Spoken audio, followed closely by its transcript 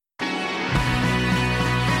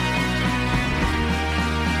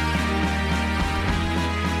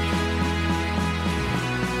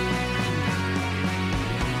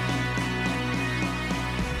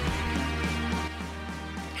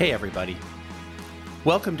Hey everybody.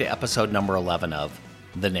 Welcome to episode number 11 of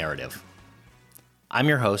The Narrative. I'm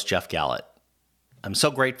your host, Jeff Gallett. I'm so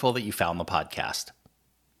grateful that you found the podcast.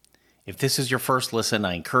 If this is your first listen,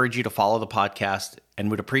 I encourage you to follow the podcast and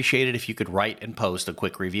would appreciate it if you could write and post a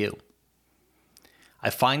quick review. I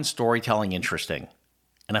find storytelling interesting,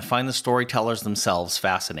 and I find the storytellers themselves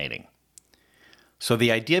fascinating. So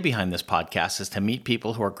the idea behind this podcast is to meet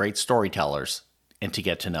people who are great storytellers and to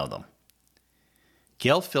get to know them.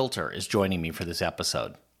 Gale Filter is joining me for this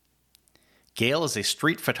episode. Gale is a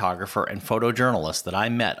street photographer and photojournalist that I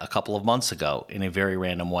met a couple of months ago in a very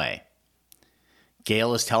random way.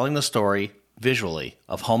 Gale is telling the story, visually,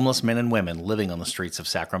 of homeless men and women living on the streets of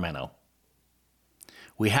Sacramento.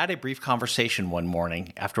 We had a brief conversation one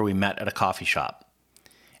morning after we met at a coffee shop,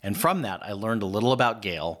 and from that I learned a little about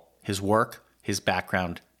Gale, his work, his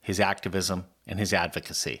background, his activism, and his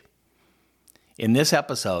advocacy. In this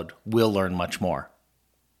episode, we'll learn much more.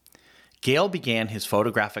 Gale began his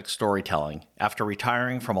photographic storytelling after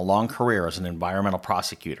retiring from a long career as an environmental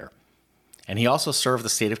prosecutor, and he also served the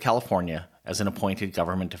state of California as an appointed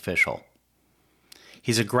government official.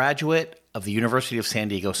 He's a graduate of the University of San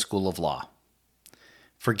Diego School of Law.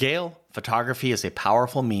 For Gale, photography is a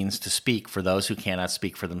powerful means to speak for those who cannot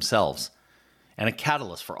speak for themselves, and a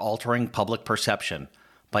catalyst for altering public perception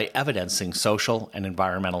by evidencing social and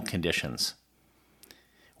environmental conditions.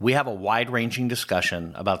 We have a wide-ranging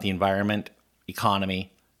discussion about the environment,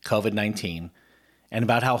 economy, COVID-19, and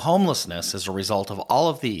about how homelessness is a result of all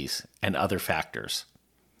of these and other factors.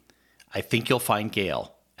 I think you'll find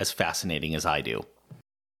Gale as fascinating as I do.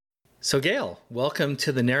 So Gale, welcome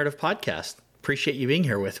to the Narrative Podcast. Appreciate you being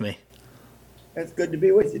here with me. It's good to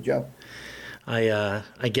be with you, Joe. I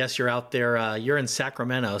guess you're out there, you're in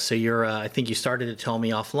Sacramento, so I think you started to tell me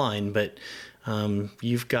offline, but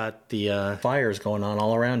you've got the fires going on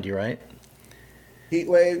all around you, right? Heat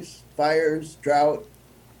waves, fires, drought.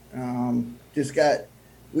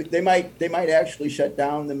 They might actually shut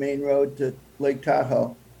down the main road to Lake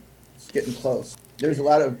Tahoe. It's getting close. There's a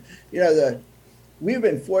lot of, we've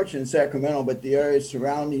been fortunate in Sacramento, but the area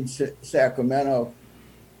surrounding Sacramento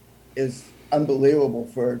is unbelievable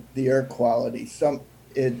for the air quality.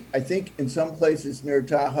 I think in some places near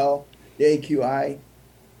Tahoe, the AQI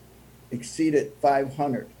exceeded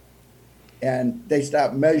 500, and they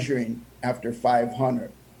stopped measuring after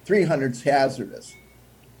 500. 300's hazardous.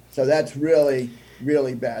 So that's really,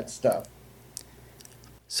 really bad stuff.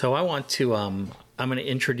 So I want to, I'm going to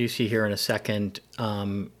introduce you here in a second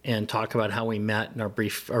and talk about how we met in our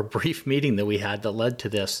brief meeting that we had that led to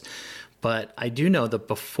this. But I do know that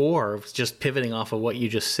before, just pivoting off of what you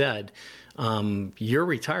just said, you're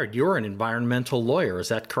retired. You're an environmental lawyer. Is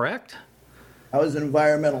that correct? I was an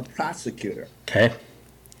environmental prosecutor. Okay.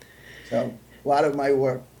 So a lot of my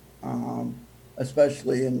work,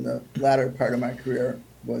 especially in the latter part of my career,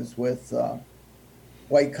 was with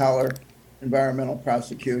white-collar environmental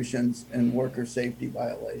prosecutions and worker safety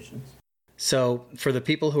violations. So for the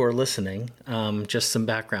people who are listening, just some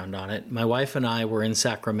background on it. My wife and I were in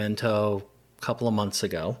Sacramento a couple of months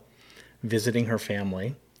ago visiting her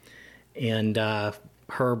family, and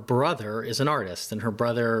her brother is an artist, and her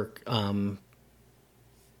brother,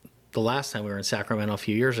 the last time we were in Sacramento a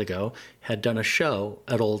few years ago, had done a show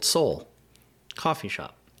at Old Soul coffee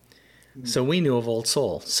shop. Mm-hmm. So we knew of Old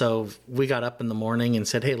Soul. So we got up in the morning and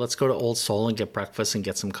said, hey, let's go to Old Soul and get breakfast and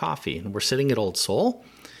get some coffee. And we're sitting at Old Soul,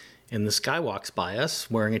 and this guy walks by us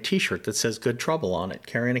wearing a T-shirt that says Good Trouble on it,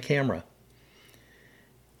 carrying a camera.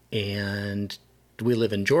 And we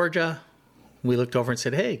live in Georgia. We looked over and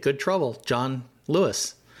said, hey, Good Trouble, John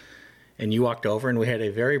Lewis. And you walked over and we had a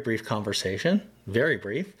very brief conversation, very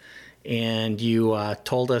brief. And you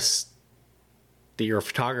told us that you're a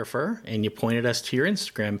photographer, and you pointed us to your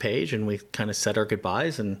Instagram page, and we kind of said our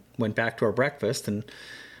goodbyes and went back to our breakfast, and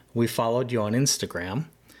we followed you on Instagram.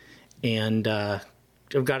 And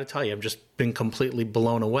I've got to tell you, I've just been completely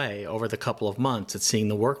blown away over the couple of months at seeing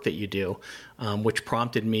the work that you do, which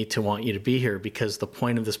prompted me to want you to be here, because the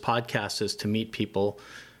point of this podcast is to meet people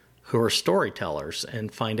who are storytellers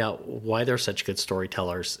and find out why they're such good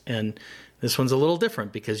storytellers. And this one's a little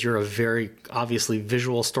different because you're a very obviously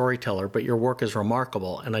visual storyteller, but your work is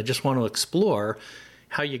remarkable. And I just want to explore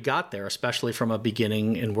how you got there, especially from a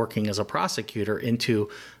beginning in working as a prosecutor into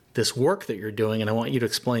this work that you're doing. And I want you to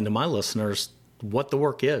explain to my listeners what the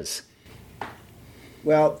work is.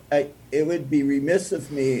 Well, it would be remiss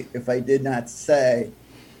of me if I did not say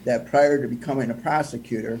that prior to becoming a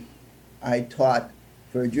prosecutor, I taught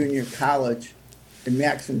for a junior college in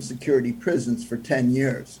maximum security prisons for 10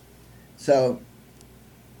 years. So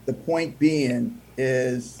the point being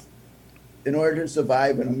is, in order to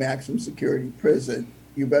survive in a maximum security prison,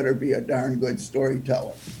 you better be a darn good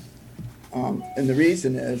storyteller. And the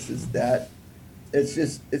reason is that it's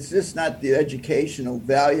just not the educational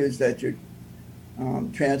values that you're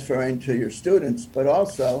transferring to your students, but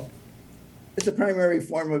also it's a primary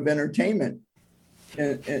form of entertainment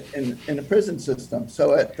in the prison system.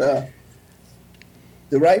 So at the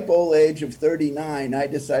ripe old age of 39, I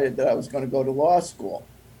decided that I was going to go to law school.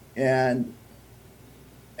 And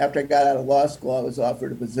after I got out of law school, I was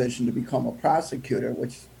offered a position to become a prosecutor,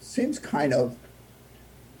 which seems kind of,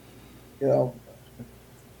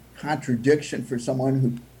 contradiction for someone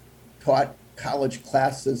who taught college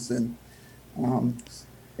classes in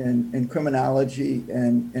criminology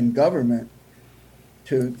and government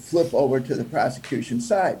to flip over to the prosecution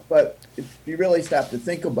side. But if you really stop to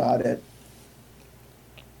think about it,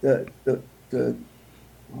 the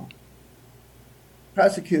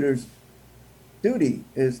prosecutor's duty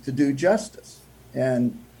is to do justice.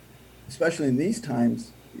 And especially in these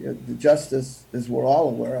times, the justice, as we're all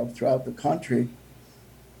aware of throughout the country,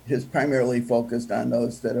 is primarily focused on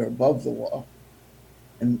those that are above the law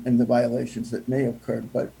and the violations that may occur.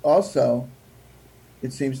 But also,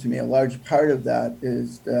 it seems to me a large part of that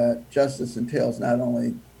is that justice entails not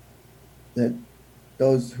only that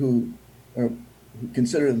those who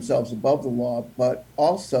consider themselves above the law, but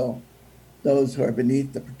also those who are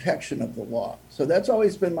beneath the protection of the law. So that's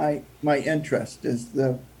always been my interest, is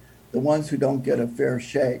the ones who don't get a fair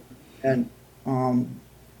shake. And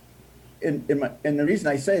and the reason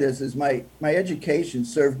I say this is my education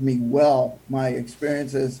served me well. My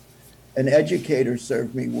experience as an educator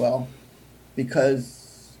served me well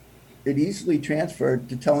because it easily transferred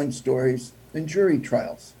to telling stories in jury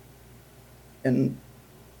trials. And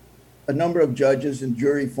a number of judges and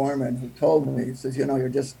jury foremen who told me, he says, you're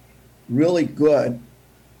just really good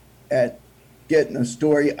at getting a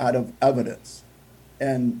story out of evidence.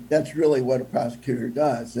 And that's really what a prosecutor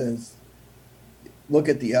does, is look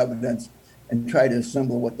at the evidence and try to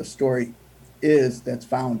assemble what the story is that's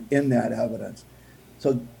found in that evidence.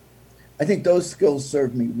 So I think those skills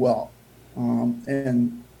served me well.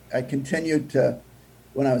 And I continued to,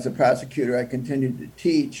 when I was a prosecutor, I continued to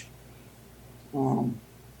teach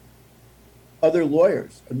other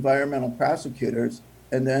lawyers, environmental prosecutors.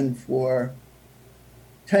 And then for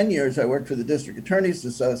 10 years, I worked for the District Attorneys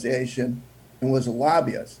Association and was a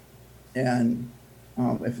lobbyist. And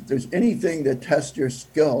if there's anything that tests your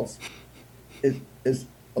skills, it is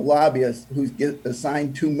a lobbyist who gets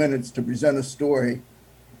assigned 2 minutes to present a story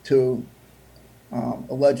to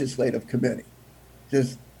a legislative committee.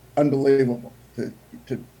 Just unbelievable.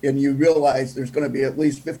 And you realize there's going to be at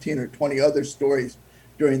least 15 or 20 other stories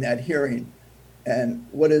during that hearing. And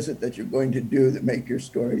what is it that you're going to do that make your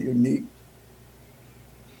story unique?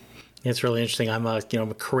 It's really interesting. I'm a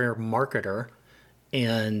career marketer,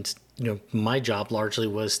 and my job largely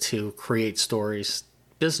was to create stories,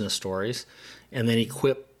 business stories, and then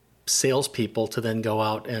equip salespeople to then go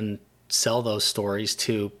out and sell those stories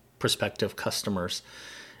to prospective customers.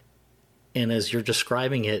 And as you're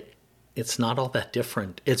describing it, it's not all that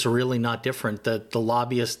different. It's really not different. The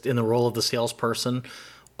lobbyist in the role of the salesperson,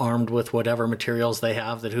 armed with whatever materials they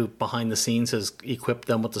have, that who behind the scenes has equipped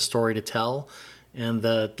them with the story to tell, and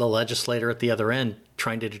the legislator at the other end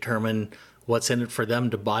trying to determine what's in it for them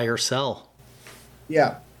to buy or sell.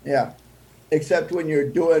 Yeah. Except when you're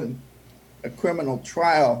doing a criminal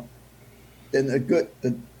trial, then the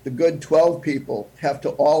good 12 people have to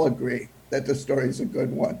all agree that the story is a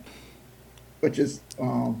good one, which is,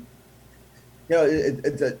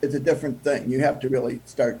 it's a different thing. You have to really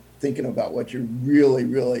start thinking about what you're really,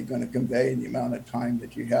 really going to convey in the amount of time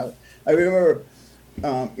that you have. I remember,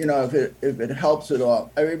 if it helps at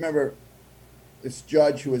all, I remember this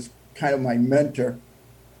judge who was kind of my mentor,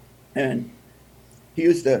 and he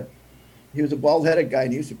was a bald-headed guy,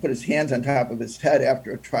 and he used to put his hands on top of his head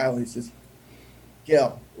after a trial. He says,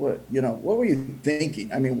 Gale, what were you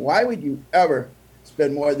thinking? I mean, why would you ever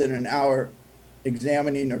spend more than an hour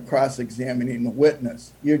examining or cross-examining the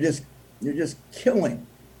witness? You're just killing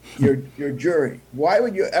your jury. Why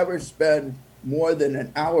would you ever spend more than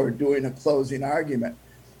an hour doing a closing argument?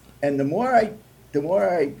 And the more I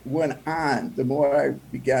went on, the more I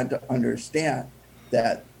began to understand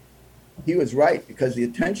that he was right, because the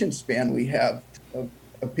attention span we have of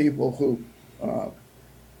people who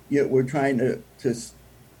we're trying to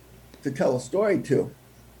tell a story to,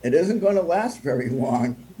 it isn't going to last very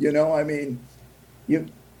long. I mean,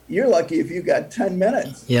 you're lucky if you got 10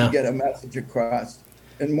 minutes to get a message across,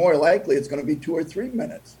 and more likely it's going to be 2 or 3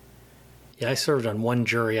 minutes. Yeah, I served on one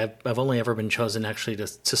jury. I've only ever been chosen actually to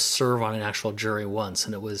serve on an actual jury once,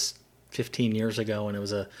 and it was 15 years ago, and it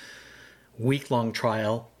was a week-long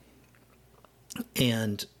trial.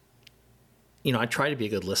 And, I try to be a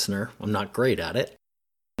good listener. I'm not great at it.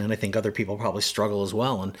 And I think other people probably struggle as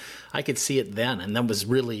well. And I could see it then. And that was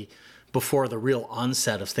really before the real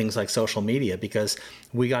onset of things like social media, because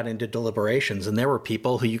we got into deliberations and there were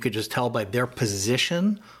people who you could just tell by their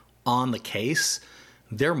position on the case,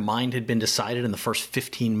 their mind had been decided in the first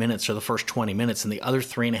 15 minutes or the first 20 minutes, and the other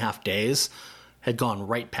 3.5 days had gone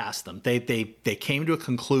right past them. They came to a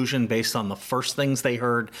conclusion based on the first things they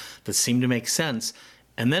heard that seemed to make sense.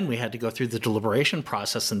 And then we had to go through the deliberation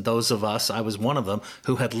process. And those of us, I was one of them,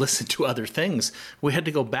 who had listened to other things, we had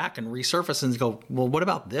to go back and resurface and go, well, what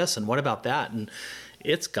about this? And what about that? And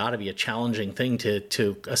it's got to be a challenging thing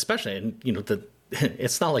to especially, and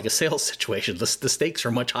it's not like a sales situation. The stakes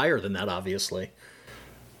are much higher than that, obviously.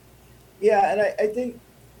 Yeah. And I think,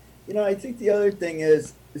 I think the other thing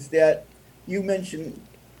is that you mentioned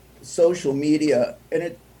social media,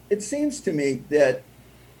 and it seems to me that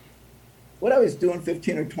what I was doing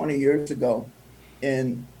 15 or 20 years ago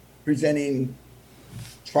in presenting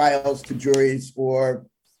trials to juries or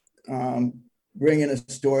bringing a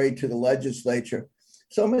story to the legislature,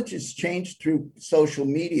 so much has changed through social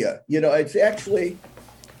media. It's actually,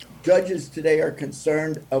 judges today are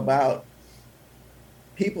concerned about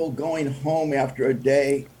people going home after a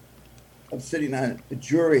day of sitting on a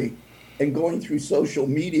jury and going through social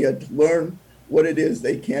media to learn what it is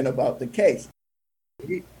they can about the case.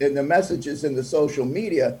 And the messages in the social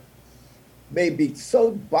media may be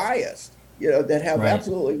so biased, that have right.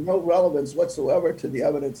 absolutely no relevance whatsoever to the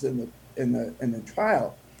evidence in the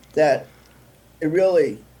trial, that it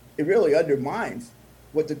really undermines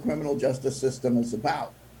what the criminal justice system is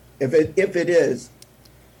about. If it is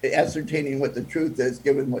ascertaining what the truth is,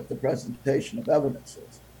 given what the presentation of evidence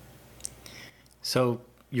is. So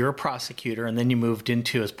you're a prosecutor, and then you moved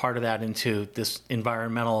into, as part of that, into this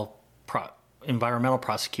environmental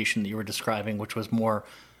prosecution that you were describing, which was more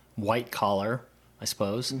white collar, I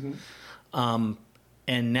suppose. Mm-hmm.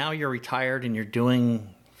 And now you're retired and you're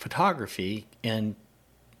doing photography. And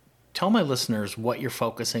tell my listeners what you're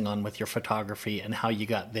focusing on with your photography and how you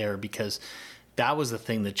got there, because that was the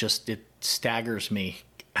thing that it staggers me,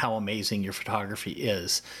 how amazing your photography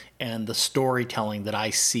is, and the storytelling that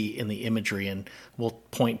I see in the imagery. And we'll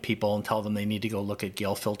point people and tell them they need to go look at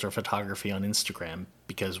Gale Filter Photography on Instagram,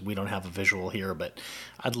 because we don't have a visual here, but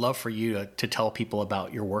I'd love for you to tell people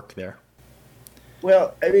about your work there.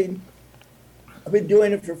 Well, I mean, I've been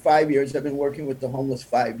doing it for 5 years. I've been working with the homeless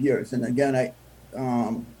 5 years. And again,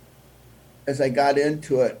 as I got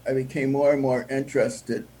into it, I became more and more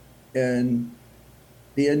interested in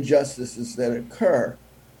the injustices that occur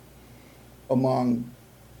among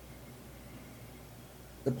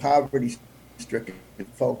the poverty-stricken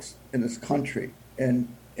folks in this country. And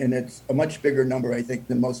it's a much bigger number, I think,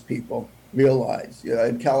 than most people realize.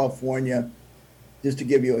 In California, just to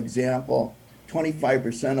give you an example,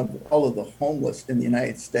 25% of all of the homeless in the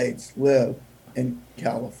United States live in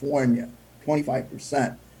California.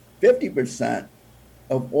 25%. 50%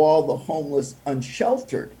 of all the homeless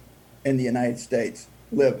unsheltered in the United States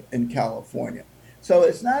live in California. So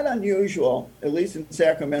it's not unusual, at least in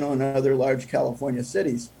Sacramento and other large California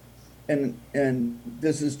cities, and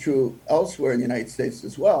this is true elsewhere in the United States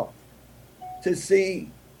as well, to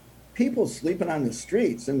see people sleeping on the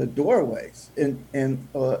streets in the doorways. And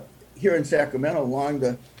here in Sacramento, along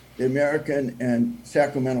the American and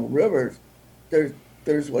Sacramento rivers,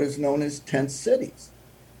 there's what is known as tent cities.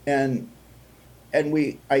 And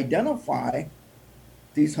we identify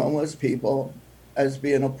these homeless people as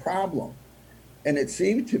being a problem. And it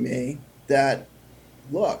seemed to me that,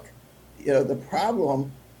 look, the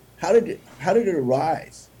problem, how did it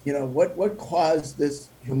arise? What caused this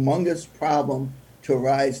humongous problem to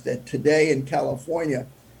arise that today in California,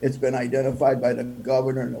 it's been identified by the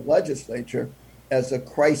governor and the legislature as a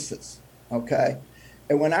crisis, okay?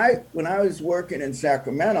 And when I was working in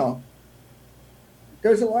Sacramento,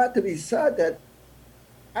 there's a lot to be said that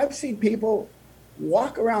I've seen people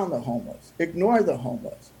walk around the homeless, ignore the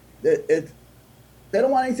homeless. They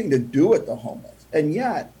don't want anything to do with the homeless. And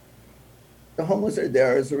yet, the homeless are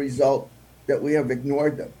there as a result that we have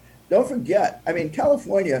ignored them. Don't forget, I mean,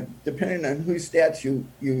 California, depending on whose stats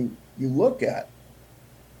you look at,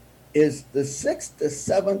 is the 6th to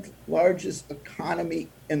 7th largest economy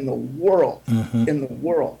in the world, in the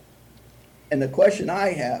world. And the question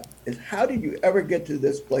I have is, how did you ever get to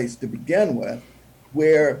this place to begin with,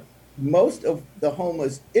 where most of the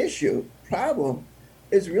homeless problem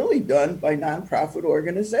is really done by nonprofit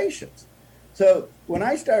organizations? So when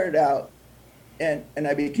I started out and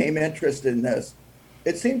I became interested in this,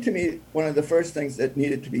 it seemed to me one of the first things that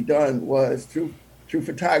needed to be done was through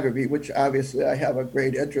photography, which obviously I have a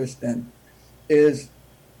great interest in, is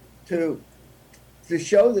to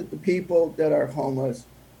show that the people that are homeless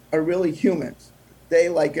are really humans. They,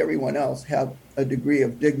 like everyone else, have a degree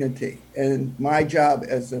of dignity. And my job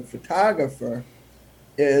as a photographer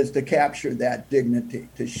is to capture that dignity,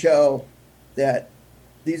 to show that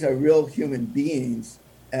these are real human beings,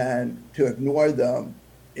 and to ignore them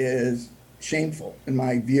is shameful in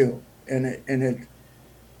my view. And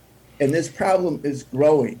this problem is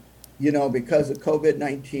growing, because of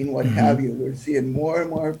COVID-19, what have you. We're seeing more and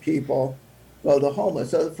more people go to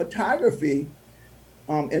homeless. So the photography,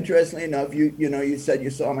 interestingly enough, you said you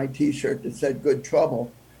saw my T-shirt that said "Good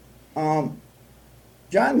Trouble." John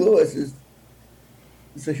Lewis is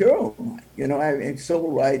a hero of mine. I mean,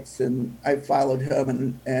 civil rights, and I followed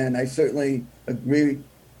him, and I certainly agree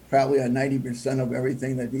probably on 90% of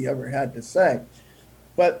everything that he ever had to say.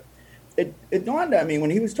 But it dawned on me when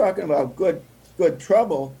he was talking about good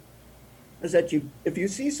trouble, is that if you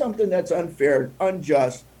see something that's unfair,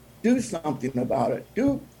 unjust, do something about it.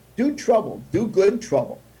 Do trouble, do good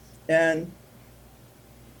trouble. And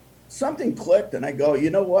something clicked, and I go, you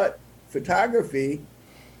know what? Photography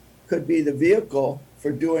could be the vehicle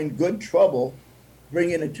for doing good trouble,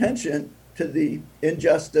 bringing attention to the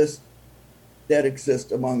injustice that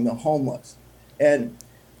exists among the homeless. And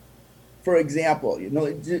for example,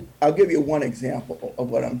 I'll give you one example of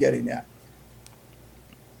what I'm getting at.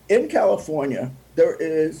 In California, there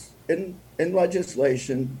is in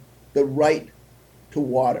legislation the right to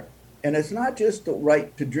water. And it's not just the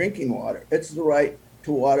right to drinking water, it's the right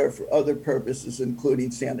to water for other purposes,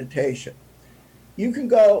 including sanitation. You can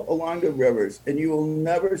go along the rivers and you will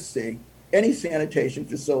never see any sanitation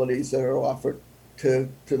facilities that are offered to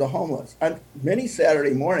the homeless. On many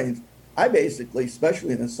Saturday mornings, I basically,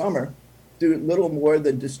 especially in the summer, do little more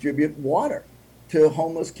than distribute water to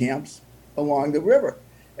homeless camps along the river.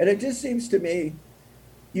 And it just seems to me,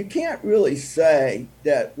 you can't really say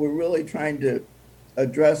that we're really trying to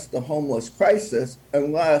address the homeless crisis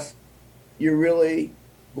unless you're really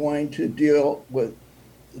going to deal with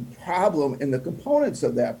the problem and the components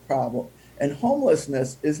of that problem. And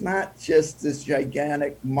homelessness is not just this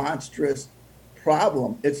gigantic, monstrous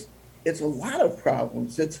problem. It's a lot of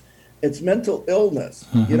problems. It's mental illness.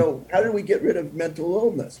 How did we get rid of mental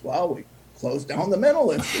illness? Well, we closed down the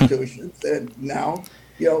mental institutions, and now,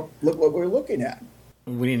 look what we're looking at.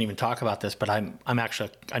 We didn't even talk about this, but I'm actually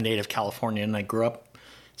a native Californian, and I grew up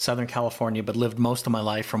Southern California, but lived most of my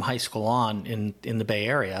life from high school on in the Bay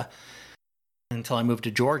Area until I moved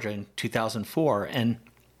to Georgia in 2004. And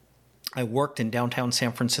I worked in downtown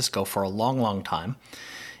San Francisco for a long, long time.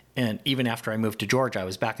 And even after I moved to Georgia, I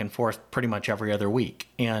was back and forth pretty much every other week,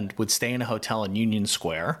 and would stay in a hotel in Union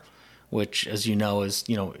Square, which, as you know, is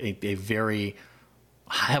a very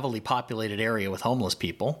heavily populated area with homeless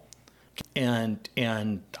people. And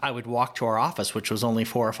I would walk to our office, which was only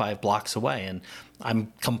 4 or 5 blocks away. And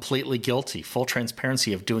I'm completely guilty, full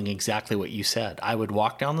transparency, of doing exactly what you said. I would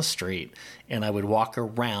walk down the street and I would walk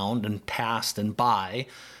around and past and by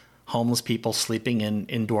homeless people sleeping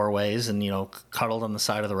in doorways and, cuddled on the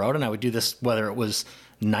side of the road. And I would do this whether it was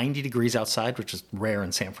 90 degrees outside, which is rare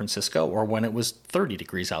in San Francisco, or when it was 30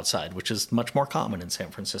 degrees outside, which is much more common in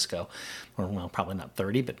San Francisco. Or, well, probably not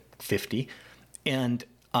 30, but 50. And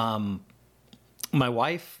my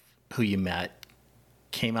wife, who you met,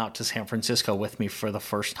 came out to San Francisco with me for the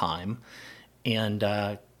first time,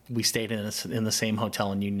 and we stayed in the same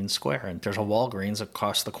hotel in Union Square. And there's a Walgreens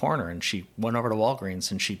across the corner, and she went over to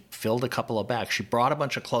Walgreens and she filled a couple of bags. She brought a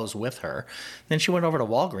bunch of clothes with her. Then she went over to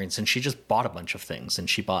Walgreens and she just bought a bunch of things. And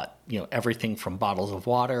she bought everything from bottles of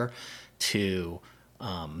water to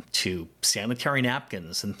sanitary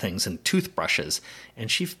napkins and things and toothbrushes.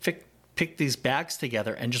 And she picked these bags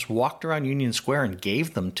together and just walked around Union Square and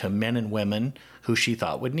gave them to men and women who she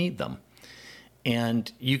thought would need them.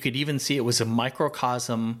 And you could even see it was a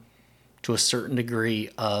microcosm to a certain degree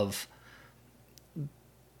of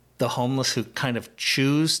the homeless who kind of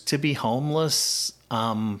choose to be homeless.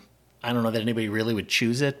 I don't know that anybody really would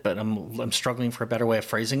choose it, but I'm struggling for a better way of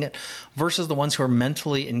phrasing it, versus the ones who are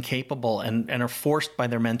mentally incapable and are forced by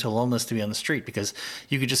their mental illness to be on the street, because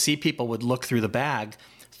you could just see people would look through the bag,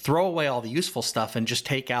 throw away all the useful stuff, and just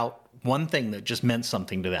take out one thing that just meant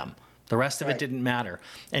something to them. The rest of it didn't matter.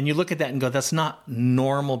 And you look at that and go, that's not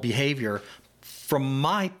normal behavior from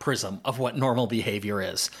my prism of what normal behavior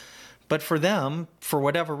is. But for them, for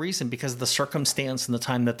whatever reason, because of the circumstance and the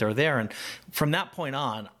time that they're there, and from that point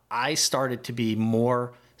on, I started to be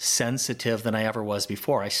more sensitive than I ever was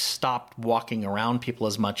before. I stopped walking around people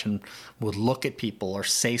as much and would look at people or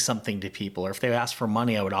say something to people. Or if they asked for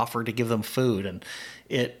money, I would offer to give them food. And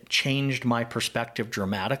it changed my perspective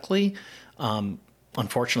dramatically.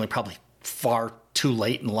 Unfortunately, probably far too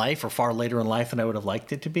late in life or far later in life than I would have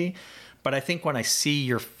liked it to be. But I think when I see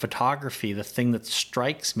your photography, the thing that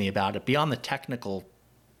strikes me about it, beyond the technical,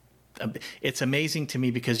 it's amazing to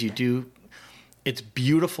me because it's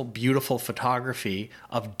beautiful, beautiful photography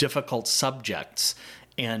of difficult subjects,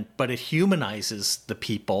 but it humanizes the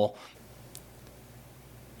people.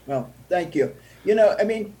 Well, thank you. I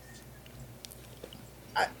mean,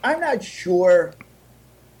 I'm not sure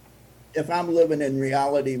if I'm living in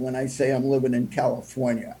reality when I say I'm living in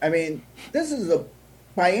California. I mean,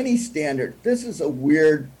 by any standard, this is a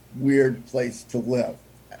weird, weird place to live.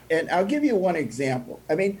 And I'll give you one example.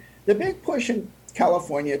 I mean, the big push in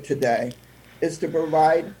California today is to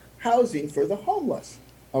provide housing for the homeless,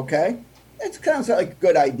 okay? It sounds like a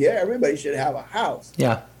good idea. Everybody should have a house.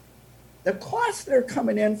 Yeah. The costs that are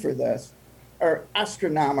coming in for this are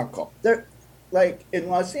astronomical. They're like in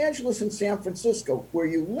Los Angeles and San Francisco, where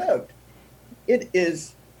you lived,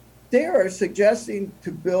 they are suggesting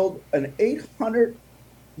to build an 800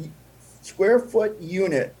 square foot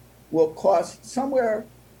unit will cost somewhere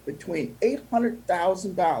between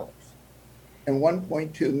 $800,000 and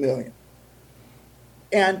 $1.2 million.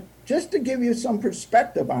 And just to give you some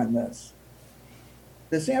perspective on this,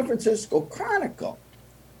 the San Francisco Chronicle,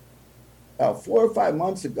 4 or 5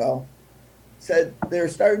 months ago, said they're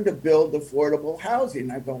starting to build affordable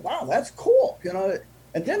housing. I go, wow, that's cool,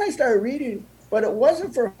 And then I started reading, but it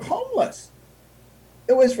wasn't for homeless.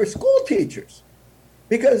 It was for school teachers.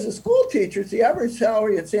 Because the school teachers, the average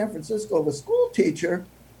salary in San Francisco of a school teacher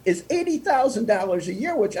is $80,000 a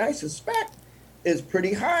year, which I suspect is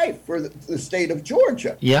pretty high for the state of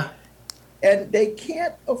Georgia. Yeah. And they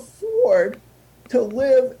can't afford to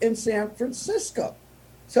live in San Francisco.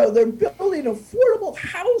 So they're building affordable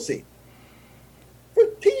housing for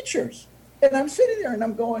teachers. And I'm sitting there and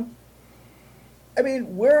I'm going, I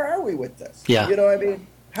mean, where are we with this? Yeah. I mean,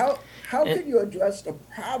 how can you address a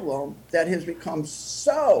problem that has become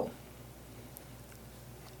so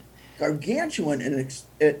gargantuan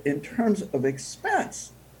in terms of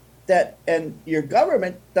expense and your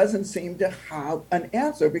government doesn't seem to have an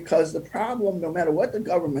answer, because the problem, no matter what the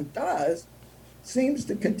government does, seems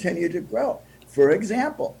to continue to grow. For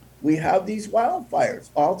example, we have these wildfires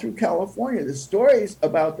all through California. The stories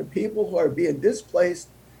about the people who are being displaced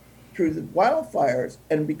through the wildfires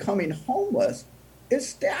and becoming homeless is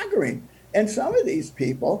staggering. And some of these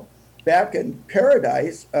people, back in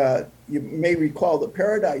Paradise, you may recall the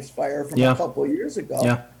Paradise fire from a couple of years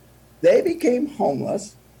ago, they became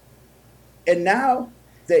homeless, and now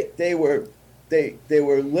they were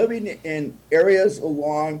living in areas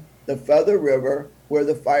along the Feather River where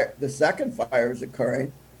the second fire is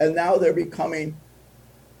occurring, and now they're becoming,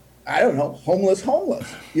 I don't know, homeless.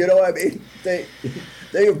 I mean, they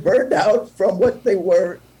have burned out from what they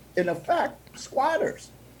were, in effect, squatters.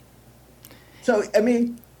 So, I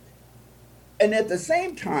mean, and at the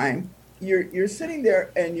same time, you're sitting there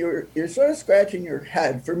and you're sort of scratching your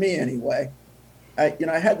head, for me anyway. I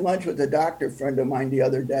had lunch with a doctor friend of mine the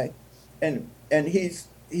other day, and he's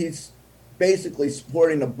basically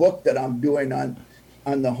supporting a book that I'm doing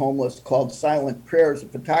on the homeless called Silent Prayers, a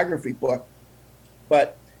photography book.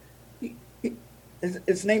 But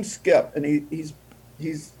his name's Skip, and he's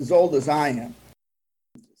as old as I am.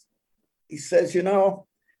 He says,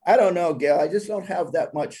 I don't know, Gale, I just don't have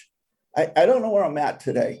that much. I don't know where I'm at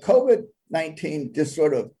today. COVID-19 just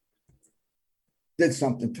sort of did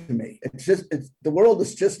something to me. The world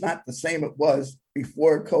is just not the same it was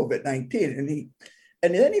before COVID-19.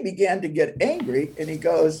 And then he began to get angry, and he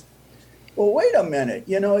goes, well, wait a minute.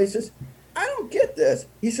 He says, I don't get this.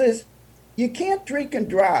 He says, you can't drink and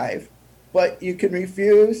drive, but you can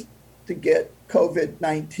refuse to get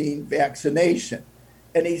COVID-19 vaccination.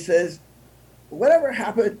 And he says, whatever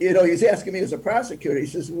happened, he's asking me as a prosecutor, he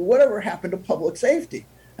says, well, whatever happened to public safety?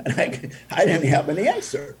 And I didn't have an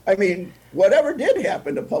answer. I mean, whatever did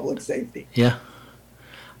happen to public safety? Yeah.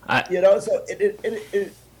 So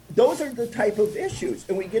those are the type of issues,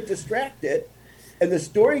 and we get distracted, and the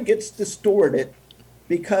story gets distorted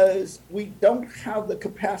because we don't have the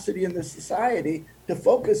capacity in the society to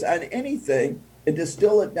focus on anything and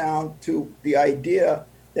distill it down to the idea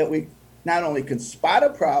that we not only can spot a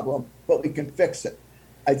problem, but we can fix it.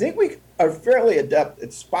 I think we are fairly adept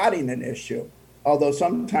at spotting an issue, although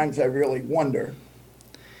sometimes I really wonder.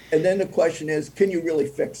 And then the question is, can you really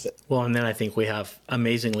fix it? Well, and then I think we have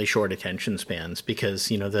amazingly short attention spans because,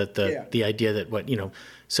 the idea that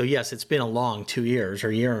so yes, it's been a long 2 years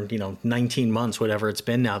or year, 19 months, whatever it's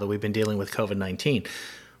been now that we've been dealing with COVID-19.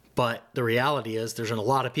 But the reality is there's a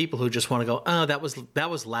lot of people who just want to go, oh, that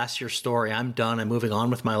was last year's story. I'm done. I'm moving on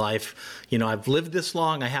with my life. I've lived this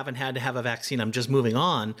long. I haven't had to have a vaccine. I'm just moving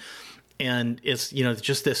on. And it's,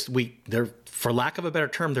 just this week, they're, for lack of a better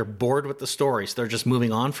term, they're bored with the stories. They're just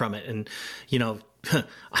moving on from it. And,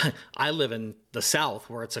 I live in the South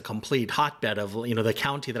where it's a complete hotbed of, the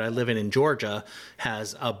county that I live in Georgia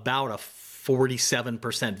has about a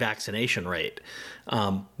 47% vaccination rate,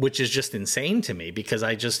 which is just insane to me because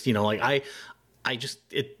I just,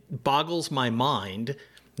 it boggles my mind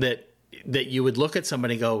that you would look at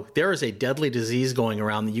somebody and go, there is a deadly disease going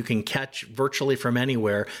around that you can catch virtually from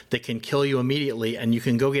anywhere that can kill you immediately, and you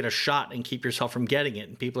can go get a shot and keep yourself from getting it.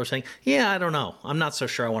 And people are saying, yeah, I don't know. I'm not so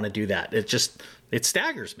sure I want to do that. It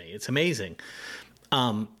staggers me. It's amazing.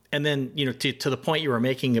 And then, to the point you were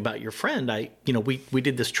making about your friend, we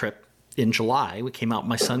did this trip in July. We came out,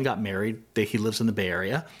 my son got married. He lives in the Bay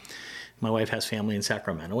Area. My wife has family in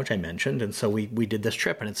Sacramento, which I mentioned. And so we did this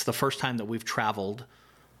trip, and it's the first time that we've traveled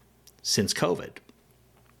since COVID.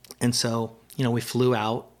 And so, we flew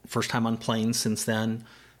out, first time on planes since then,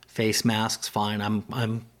 face masks, fine.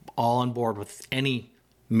 I'm all on board with any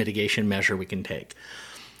mitigation measure we can take.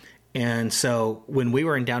 And so when we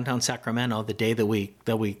were in downtown Sacramento, the day that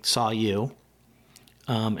we saw you,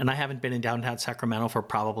 and I haven't been in downtown Sacramento for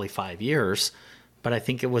probably 5 years, but I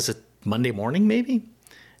think it was a Monday morning maybe.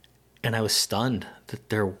 And I was stunned that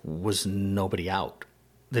there was nobody out.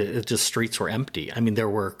 The streets were empty. I mean,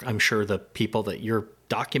 I'm sure the people that you're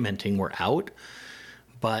documenting were out,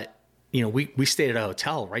 but we stayed at a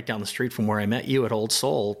hotel right down the street from where I met you at Old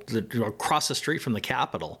Soul, across the street from the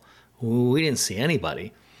Capitol. We didn't see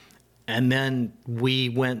anybody. And then we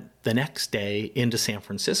went the next day into San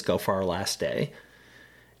Francisco for our last day,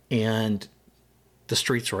 and the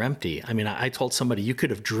streets were empty. I mean, I told somebody you could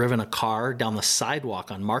have driven a car down the sidewalk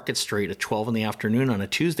on Market Street at 12 in the afternoon on a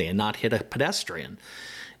Tuesday and not hit a pedestrian.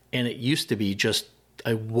 And it used to be just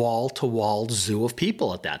a wall-to-wall zoo of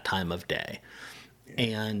people at that time of day.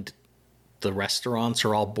 And the restaurants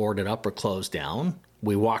are all boarded up or closed down.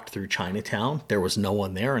 We walked through Chinatown. There was no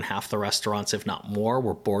one there, and half the restaurants, if not more,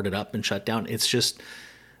 were boarded up and shut down. It's just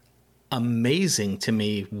amazing to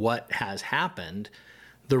me what has happened,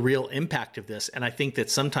 the real impact of this. And I think that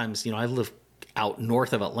sometimes, I live out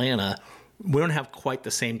north of Atlanta. We don't have quite the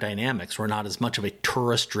same dynamics. We're not as much of a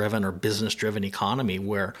tourist-driven or business-driven economy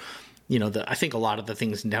where, I think a lot of the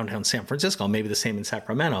things in downtown San Francisco, maybe the same in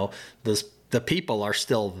Sacramento, the people are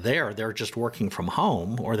still there. They're just working from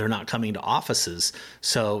home or they're not coming to offices.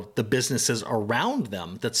 So the businesses around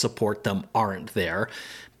them that support them aren't there.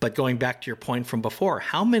 But going back to your point from before,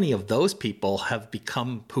 how many of those people have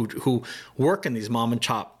become who work in these mom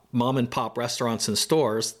and pop restaurants and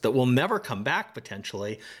stores that will never come back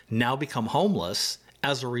potentially now become homeless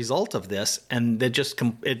as a result of this, and it just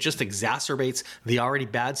exacerbates the already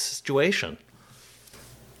bad situation.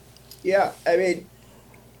 Yeah, I mean,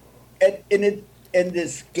 in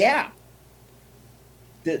this gap,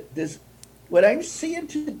 this what I'm seeing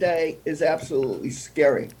today is absolutely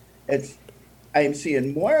scary. I am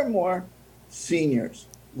seeing more and more seniors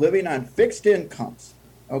living on fixed incomes,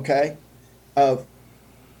 okay, of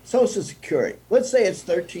Social Security. Let's say it's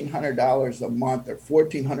 $1,300 a month or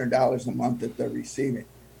 $1,400 a month that they're receiving.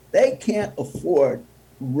 They can't afford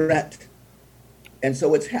rent. And so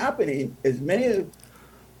what's happening is many of the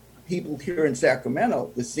people here in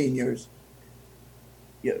Sacramento, the seniors,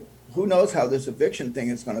 who knows how this eviction thing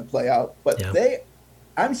is going to play out, but yeah.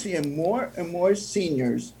 I'm seeing more and more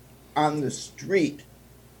seniors on the street,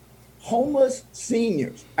 homeless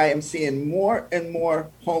seniors. I am seeing more and more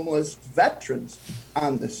homeless veterans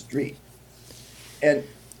on the street. And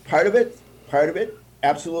part of it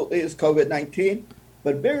absolutely is COVID-19,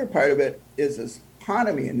 but a bigger part of it is this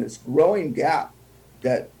economy and this growing gap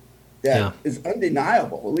that is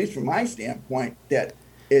undeniable, at least from my standpoint, that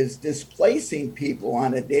is displacing people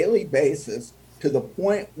on a daily basis to the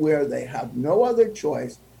point where they have no other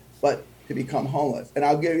choice but to become homeless. And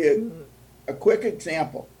I'll give you a quick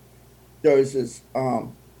example. There's this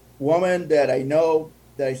woman that I know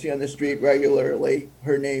that I see on the street regularly.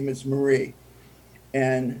 Her name is Marie.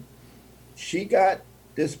 And she got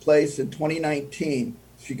displaced in 2019.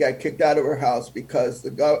 She got kicked out of her house because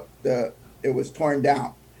it was torn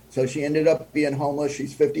down. So she ended up being homeless.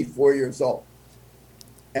 She's 54 years old.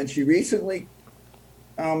 And she recently,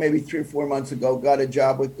 maybe 3 or 4 months ago, got a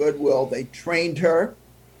job with Goodwill. They trained her.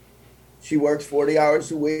 She works 40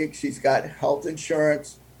 hours a week. She's got health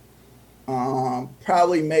insurance.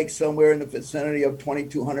 Probably makes somewhere in the vicinity of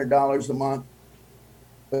 $2,200 a month,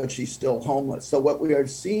 but she's still homeless. So what we are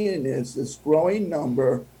seeing is this growing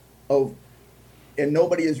number of, and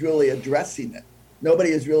nobody is really addressing it.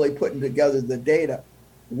 Nobody is really putting together the data.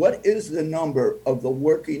 What is the number of the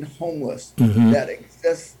working homeless that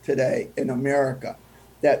exists today in America?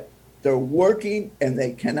 That They're working and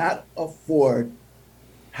they cannot afford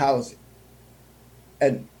housing.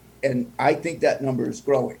 And I think that number is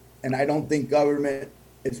growing. And I don't think government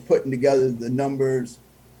is putting together the numbers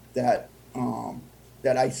that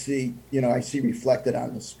I see reflected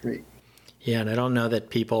on the street. Yeah, and I don't know that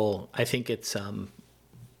people. I think it's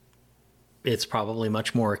probably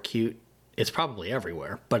much more acute. It's probably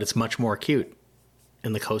everywhere, but it's much more acute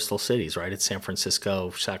in the coastal cities, right? It's San Francisco,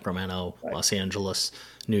 Sacramento, right. Los Angeles,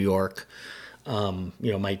 New York.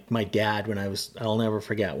 My dad, I'll never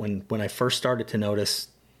forget when I first started to notice.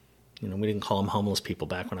 We didn't call them homeless people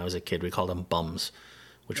back when I was a kid. We called them bums,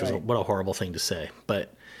 which was what a horrible thing to say.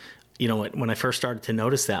 But when I first started to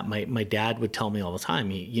notice that, my dad would tell me all the time.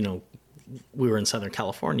 We were in Southern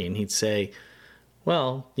California, and he'd say,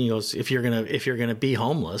 well, he goes, if you're gonna be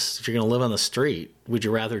homeless, if you're gonna live on the street, would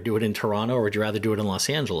you rather do it in Toronto or would you rather do it in Los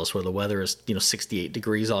Angeles, where the weather is 68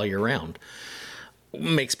 degrees all year round?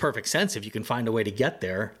 Makes perfect sense if you can find a way to get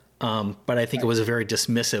there. But I think it was a very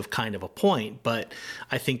dismissive kind of a point. But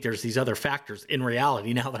I think there's these other factors in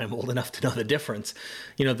reality, now that I'm old enough to know the difference,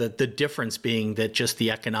 the difference being that just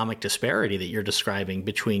the economic disparity that you're describing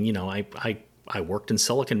between, I worked in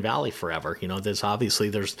Silicon Valley forever.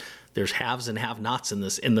 There's haves and have-nots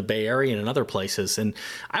in the Bay Area and in other places. And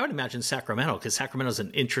I would imagine Sacramento, because Sacramento is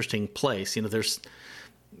an interesting place.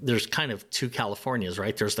 There's kind of two Californias,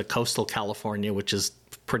 right? There's the coastal California, which is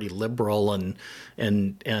pretty liberal, and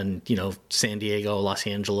San Diego, Los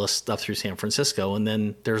Angeles, up through San Francisco. And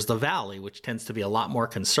then there's the Valley, which tends to be a lot more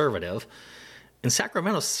conservative. And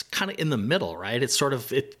Sacramento's kind of in the middle, right?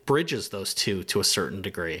 It bridges those two to a certain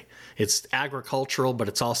degree. It's agricultural, but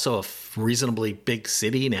it's also a reasonably big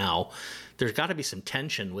city now. There's got to be some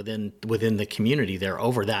tension within the community there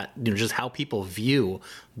over that, just how people view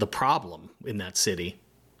the problem in that city,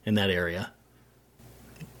 in that area.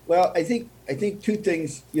 Well, I think two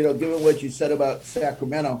things, given what you said about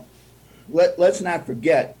Sacramento, let's not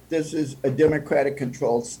forget, this is a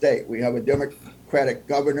Democratic-controlled state. We have a Democratic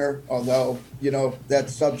governor, although,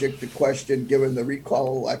 that's subject to question given the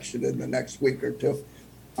recall election in the next week or two.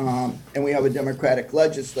 And we have a Democratic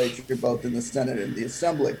legislature, both in the Senate and the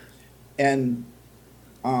Assembly. And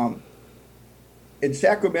in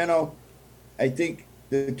Sacramento, I think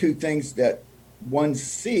the two things that one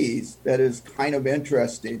sees that is kind of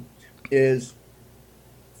interesting is,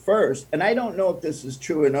 first, and I don't know if this is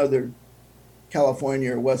true in other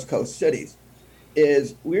California or West Coast cities,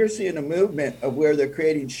 is we're seeing a movement of where they're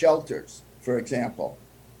creating shelters, for example.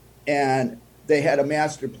 And they had a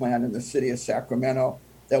master plan in the city of Sacramento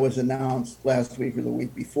that was announced last week or the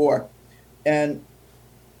week before. And,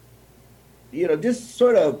 just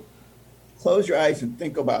sort of close your eyes and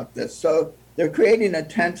think about this. So they're creating a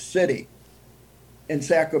tent city in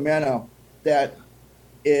Sacramento that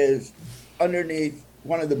is underneath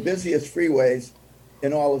one of the busiest freeways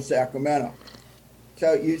in all of Sacramento.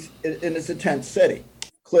 So and it's a tent city,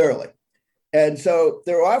 clearly. And so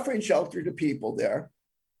they're offering shelter to people there.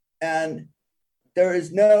 And there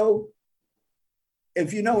is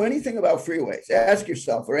if you know anything about freeways, ask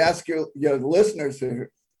yourself or ask your listeners who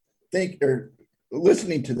think or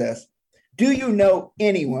listening to this, do you know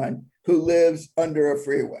anyone who lives under a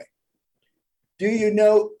freeway? Do you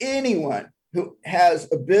know anyone who has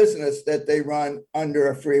a business that they run under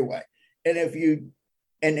a freeway? And if you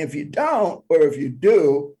don't, or if you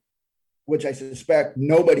do, which I suspect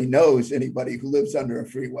nobody knows anybody who lives under a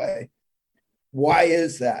freeway, why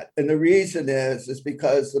is that? And the reason is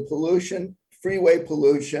because the freeway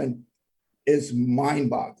pollution is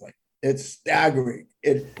mind-boggling. It's staggering.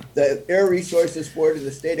 The Air Resources Board of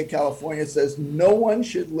the state of California says no one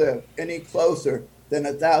should live any closer than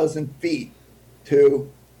 1,000 feet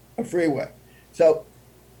to a freeway. So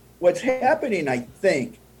what's happening, I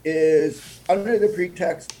think, is under the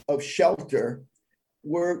pretext of shelter,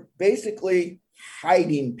 we're basically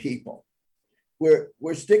hiding people.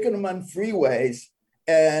 We're sticking them on freeways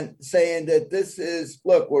and saying that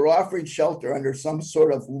we're offering shelter under some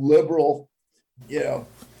sort of liberal,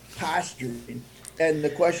 posturing. And the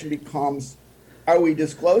question becomes, are we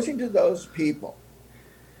disclosing to those people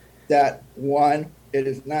that, one, it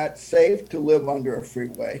is not safe to live under a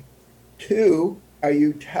freeway? Two, are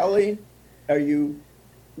you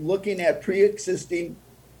looking at pre-existing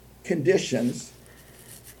conditions,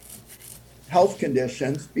 health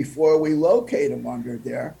conditions, before we locate them under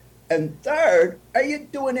there? And third, are you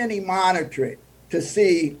doing any monitoring to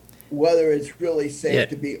see whether it's really safe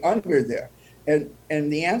to be under there? And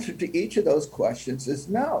the answer to each of those questions is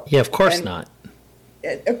no. Yeah, of course not.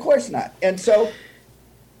 Of course not. And so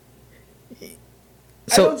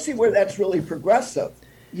I don't see where that's really progressive.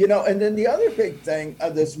 And then the other big thing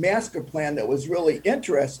of this master plan that was really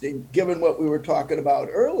interesting, given what we were talking about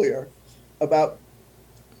earlier, about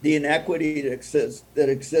the inequity that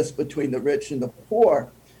exists between the rich and the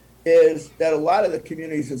poor, is that a lot of the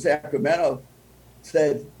communities in Sacramento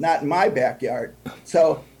said, not in my backyard.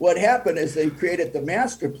 So what happened is they created the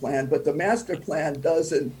master plan, but the master plan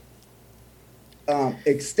doesn't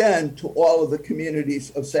extend to all of the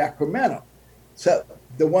communities of Sacramento. So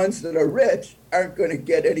the ones that are rich aren't going to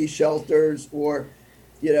get any shelters or,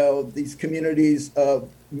 these communities of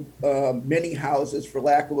mini houses, for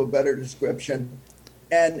lack of a better description.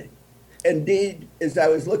 And indeed, as I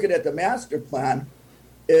was looking at the master plan,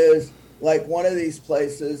 is like one of these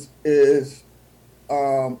places is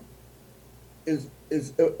a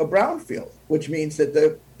brownfield, which means that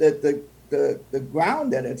the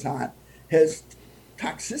ground that it's on has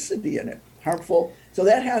toxicity in it, harmful. So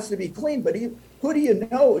that has to be cleaned. But who do you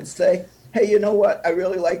know would say, hey, you know what? I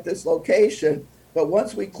really like this location, but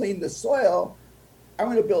once we clean the soil, I'm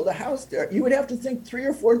going to build a house there. You would have to think 3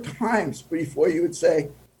 or 4 times before you would say,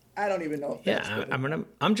 I don't even know if that's good.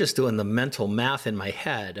 I'm just doing the mental math in my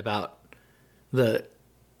head about the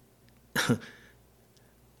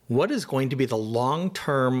what is going to be the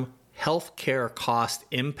long-term healthcare cost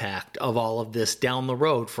impact of all of this down the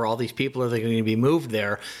road for all these people that are going to be moved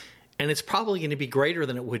there. And it's probably going to be greater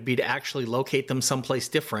than it would be to actually locate them someplace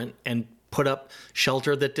different and put up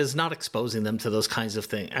shelter that is not exposing them to those kinds of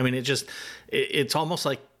things. I mean, it's almost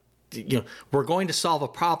like, we're going to solve a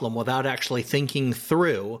problem without actually thinking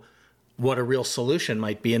through what a real solution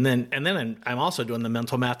might be. And then I'm also doing the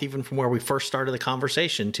mental math, even from where we first started the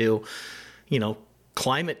conversation to,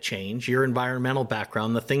 climate change, your environmental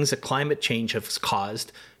background, the things that climate change has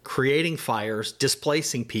caused, creating fires,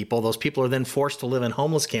 displacing people. Those people are then forced to live in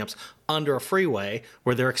homeless camps under a freeway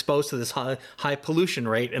where they're exposed to this high pollution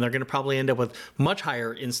rate, and they're going to probably end up with much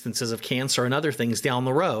higher instances of cancer and other things down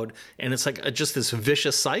the road. And it's like just this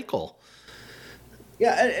vicious cycle.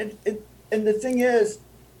 Yeah, and the thing is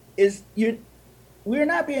we're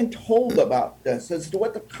not being told about this as to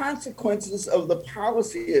what the consequences of the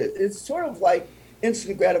policy is. It's sort of like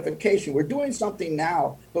instant gratification. We're doing something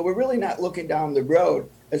now, but we're really not looking down the road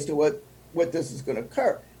as to what this is going to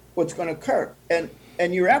occur, what's going to occur. And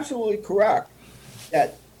you're absolutely correct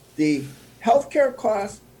that the healthcare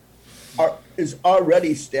cost is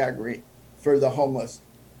already staggering for the homeless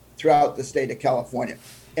throughout the state of California.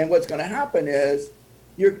 And what's going to happen is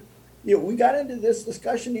we got into this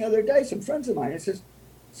discussion the other day, some friends of mine, it says,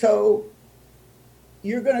 so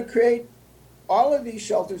you're going to create all of these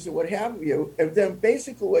shelters and what have you, and then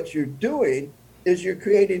basically what you're doing is you're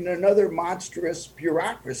creating another monstrous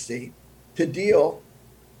bureaucracy to deal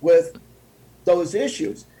with those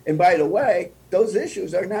issues. And by the way, those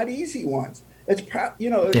issues are not easy ones. It's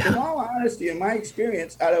in all honesty, in my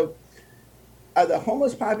experience, out of the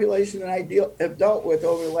homeless population that I have dealt with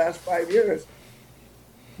over the last 5 years,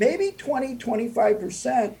 maybe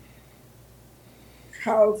 20-25%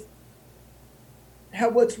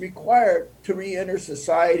 have what's required to re-enter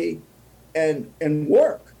society and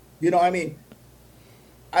work. I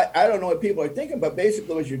don't know what people are thinking, but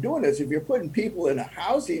basically what you're doing is if you're putting people in a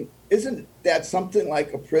housing, isn't that something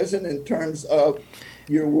like a prison in terms of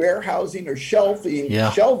you're warehousing or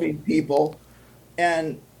shelving people?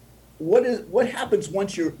 And what happens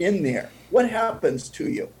once you're in there? What happens to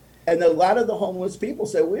you? And a lot of the homeless people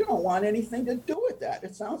say, we don't want anything to do with that.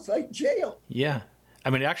 It sounds like jail. Yeah. I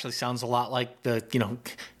mean, it actually sounds a lot like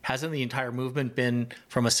hasn't the entire movement been,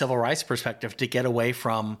 from a civil rights perspective, to get away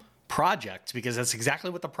from projects? Because that's exactly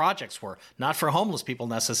what the projects were. Not for homeless people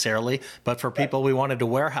necessarily, but for people we wanted to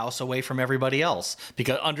warehouse away from everybody else.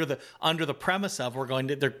 Because under the premise of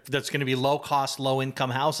that's going to be low cost, low income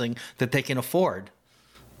housing that they can afford.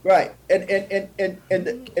 Right. And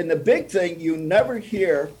the big thing you never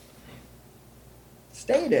hear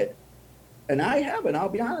stated, and I'll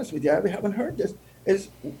be honest with you, I haven't heard this, is,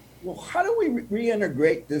 well, how do we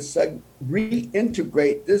reintegrate this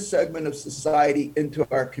segment of society into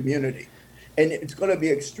our community? And it's going to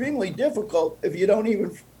be extremely difficult if you don't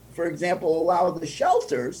even, for example, allow the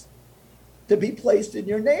shelters to be placed in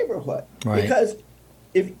your neighborhood. Right. Because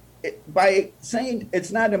by saying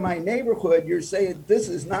it's not in my neighborhood, you're saying this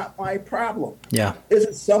is not my problem. Yeah. This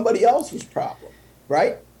is somebody else's problem,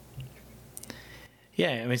 right?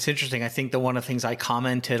 Yeah, I mean, it's interesting. I think that one of the things I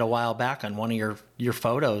commented a while back on one of your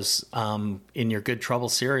photos in your Good Trouble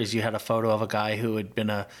series, you had a photo of a guy who had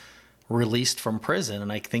been released from prison,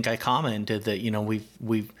 and I think I commented that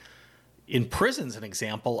we've in prison's an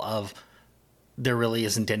example of there really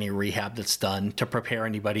isn't any rehab that's done to prepare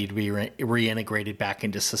anybody to be reintegrated back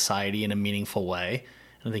into society in a meaningful way.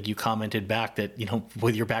 I think you commented back that,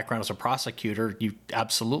 with your background as a prosecutor, you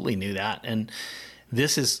absolutely knew that. And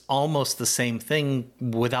this is almost the same thing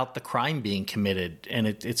without the crime being committed. And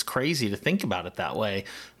it's crazy to think about it that way.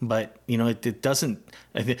 But, it doesn't,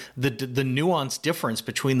 I think the nuanced difference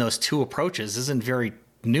between those two approaches isn't very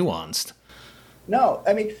nuanced. No,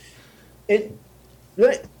 I mean,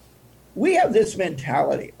 we have this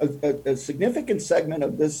mentality. A significant segment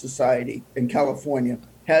of this society in California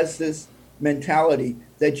has this mentality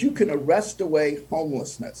that you can arrest away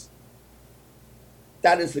homelessness.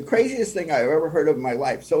 That is the craziest thing I've ever heard of in my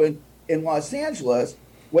life. So in Los Angeles,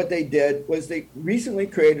 what they did was they recently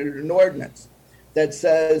created an ordinance that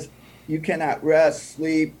says you cannot rest,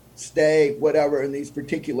 sleep, stay, whatever, in these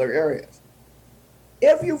particular areas.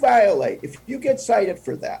 If you get cited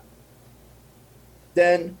for that,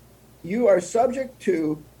 then you are subject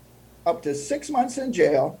to up to 6 months in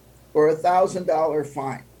jail or $1,000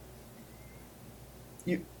 fine.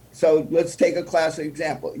 So let's take a classic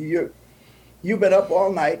example. You've been up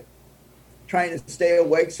all night trying to stay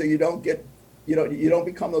awake so you don't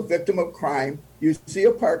become a victim of crime. You see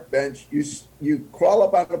a park bench, you crawl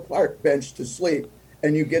up on a park bench to sleep,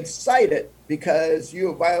 and you get cited because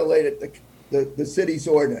you violated the city's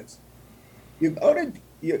ordinance. You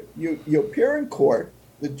appear in court.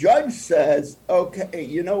 The judge says, okay,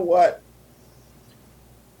 you know what?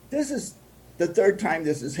 This is the third time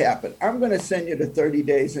this has happened. I'm going to send you to 30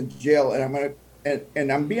 days in jail,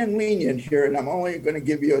 and I'm being lenient here, and I'm only going to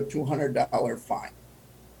give you a $200 fine.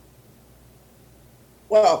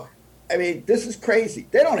 Well, I mean, this is crazy.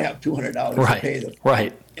 They don't have $200 to pay them.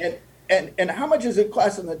 Right. And how much is it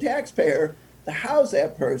costing the taxpayer to house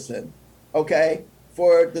that person, okay,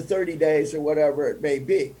 for the 30 days or whatever it may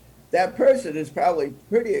be? That person is probably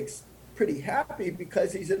pretty happy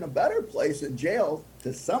because he's in a better place in jail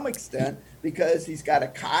to some extent because he's got a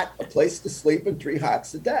cot, a place to sleep, and 3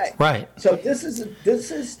 hots a day. Right. So this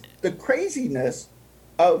is the craziness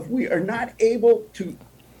of we are not able to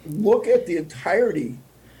look at the entirety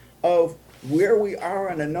of where we are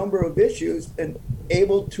on a number of issues and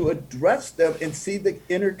able to address them and see the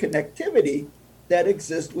interconnectivity that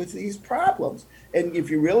exists with these problems. And if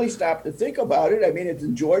you really stop to think about it, I mean, it's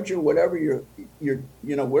in Georgia, whatever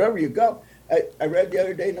wherever you go. I read the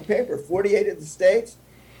other day in the paper, 48 of the states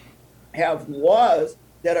have laws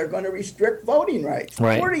that are going to restrict voting rights.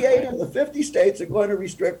 Right. 48 of the 50 states are going to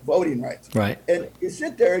restrict voting rights. Right. And you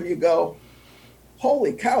sit there and you go,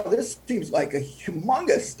 holy cow, this seems like a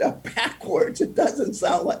humongous step backwards. It doesn't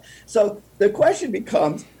sound like. So the question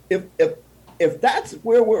becomes, if that's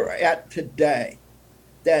where we're at today,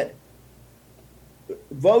 that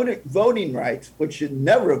voting rights, which should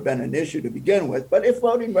never have been an issue to begin with, but if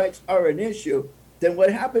voting rights are an issue, then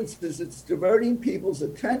what happens is it's diverting people's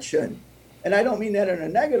attention, and I don't mean that in a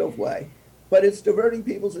negative way, but it's diverting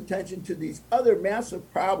people's attention to these other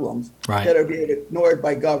massive problems that are being ignored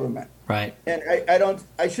by government. Right. And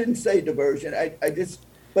I shouldn't say diversion.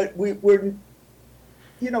 But we're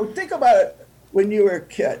think about it when you were a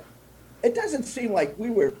kid. It doesn't seem like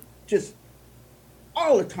we were just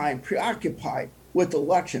all the time preoccupied with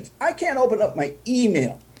elections. I can't open up my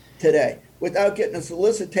email today without getting a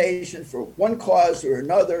solicitation for one cause or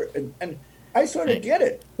another. And I sort of get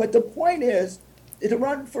it. But the point is, to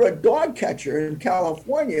run for a dog catcher in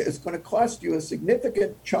California is going to cost you a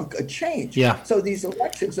significant chunk of change. Yeah. So these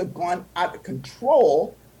elections have gone out of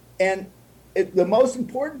control. And the most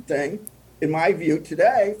important thing, in my view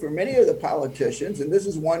today, for many of the politicians, and this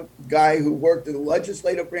is one guy who worked in the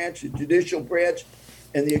legislative branch, the judicial branch,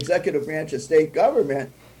 and the executive branch of state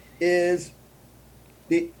government, is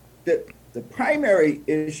the primary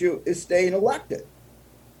issue is staying elected.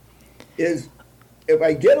 Is if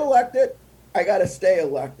I get elected, I got to stay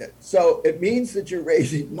elected. So it means that you're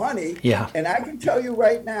raising money. Yeah. And I can tell you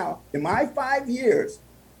right now, in my 5 years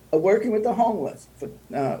of working with the homeless,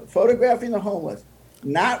 photographing the homeless,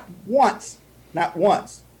 not once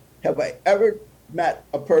have I ever met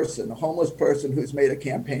a homeless person who's made a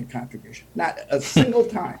campaign contribution. Not a single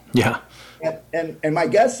time. Yeah. And my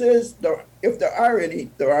guess is, if there are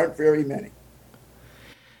any, there aren't very many.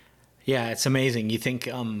 Yeah, it's amazing. You think,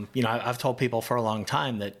 I've told people for a long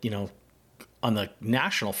time that, on the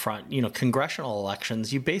national front, congressional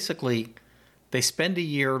elections, they spend a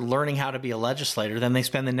year learning how to be a legislator, then they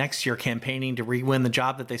spend the next year campaigning to re-win the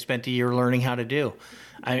job that they spent a year learning how to do.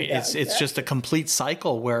 I mean, it's just a complete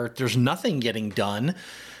cycle where there's nothing getting done.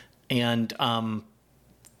 And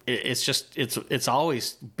it's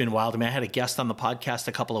always been wild. I mean, I had a guest on the podcast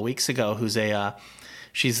a couple of weeks ago who's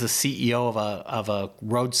she's the CEO of a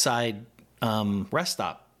roadside rest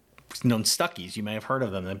stop known Stuckey's. You may have heard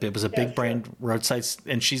of them. It was a big brand roadside,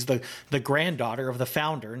 and she's the granddaughter of the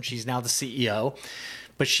founder, and she's now the CEO.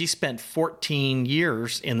 But she spent 14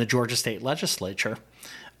 years in the Georgia State Legislature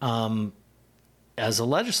as a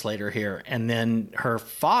legislator here. And then her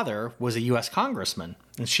father was a U.S. congressman.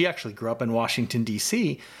 And she actually grew up in Washington,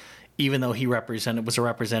 D.C., even though he was a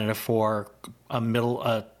representative for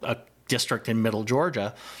a district in middle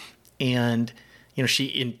Georgia. And,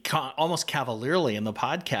 she almost cavalierly in the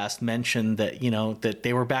podcast mentioned that, that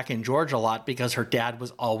they were back in Georgia a lot because her dad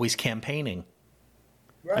was always campaigning.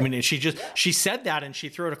 Right. I mean, she said that and she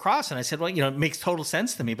threw it across. And I said, well, it makes total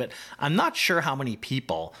sense to me, but I'm not sure how many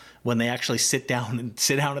people, when they actually sit down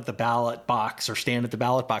at the ballot box or stand at the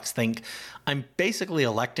ballot box, think I'm basically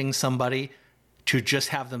electing somebody to just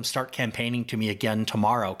have them start campaigning to me again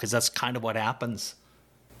tomorrow. Cause that's kind of what happens.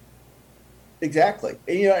 Exactly.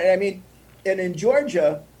 And in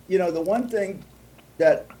Georgia, the one thing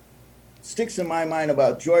that sticks in my mind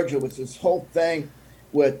about Georgia was this whole thing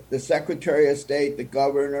with the Secretary of State, the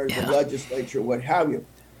governor, the legislature, what have you.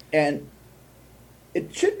 And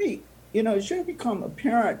it should be, it should have become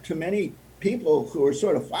apparent to many people who are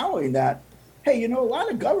sort of following that, hey, a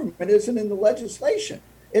lot of government isn't in the legislation.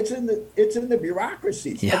 It's in the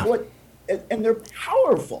bureaucracies of what, and they're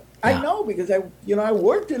powerful. Yeah. I know because I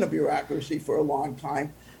worked in a bureaucracy for a long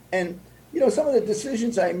time, and some of the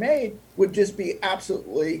decisions I made would just be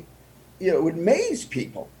absolutely, would amaze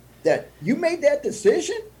people. That you made that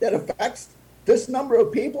decision that affects this number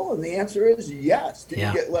of people? And the answer is yes. Did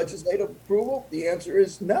you get legislative approval? The answer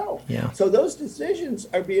is no. Yeah. So those decisions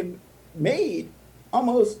are being made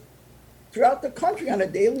almost throughout the country on a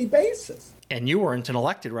daily basis. And you weren't an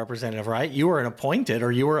elected representative, right? You were an appointed,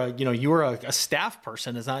 or you were a staff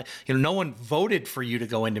person. Is not, no one voted for you to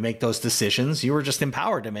go in to make those decisions. You were just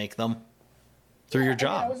empowered to make them through your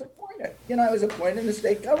job. I was appointed. I was appointed in the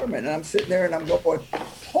state government, and I'm sitting there and I'm going,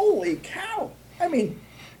 holy cow. I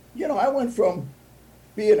went from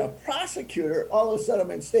being a prosecutor, all of a sudden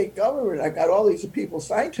I'm in state government. I got all these people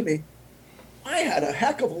signed to me. I had a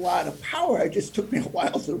heck of a lot of power. It just took me a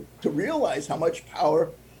while to realize how much power,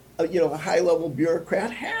 a high-level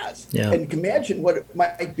bureaucrat has. Yeah. And imagine what it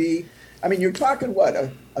might be. You're talking,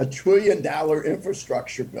 a $1 trillion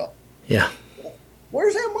infrastructure bill. Yeah.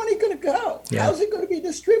 Where's that money going to go? Yeah. How's it going to be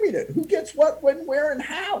distributed? Who gets what, when, where, and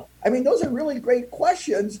how? Those are really great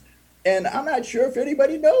questions, and I'm not sure if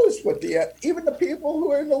anybody knows even the people who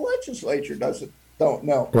are in the legislature don't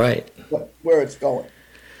know where it's going.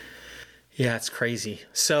 Yeah, it's crazy.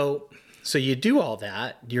 So you do all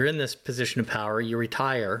that. You're in this position of power. You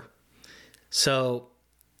retire. So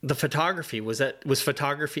the photography, was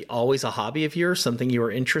photography always a hobby of yours? Something you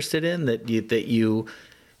were interested in that you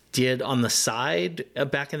did on the side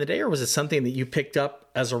back in the day, or was it something that you picked up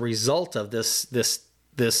as a result of this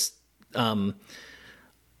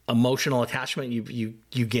emotional attachment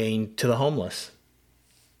you gained to the homeless?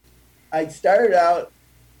 I started out.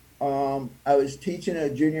 I was teaching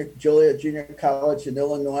at Joliet Junior College in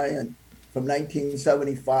Illinois, and from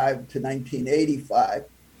 1975 to 1985.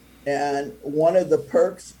 And one of the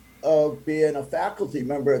perks of being a faculty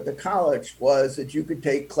member at the college was that you could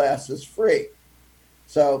take classes free.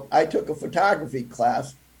 So I took a photography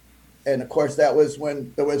class, and of course that was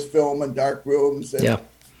when there was film and dark rooms and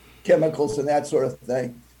chemicals and that sort of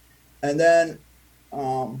thing. And then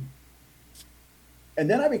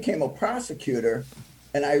I became a prosecutor,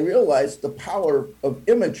 and I realized the power of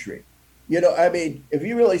imagery. If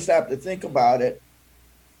you really stop to think about it,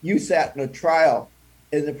 you sat in a trial,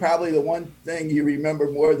 and probably the one thing you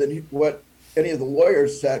remember more than what any of the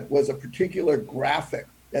lawyers said was a particular graphic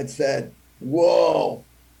that said, whoa,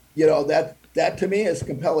 that to me is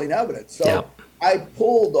compelling evidence. So I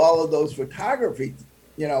pulled all of those photography,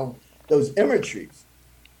 those imageries.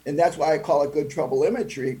 And that's why I call it good trouble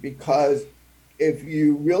imagery, because if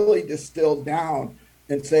you really distill down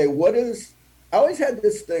and say, I always had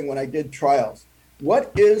this thing when I did trials,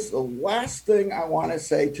 what is the last thing I want to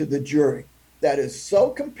say to the jury that is so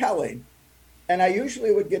compelling? And I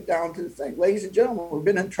usually would get down to the thing, ladies and gentlemen, we've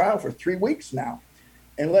been in trial for 3 weeks now.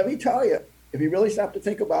 And let me tell you, if you really stop to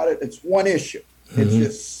think about it, it's one issue. Mm-hmm. It's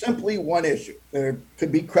just simply one issue. There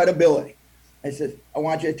could be credibility. I said, I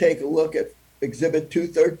want you to take a look at Exhibit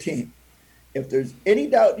 213. If there's any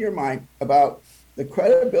doubt in your mind about the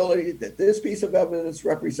credibility that this piece of evidence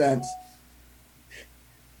represents,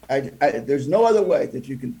 there's no other way that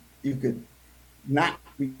you could not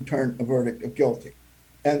return a verdict of guilty.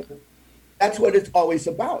 And that's what it's always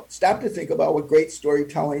about. Stop to think about what great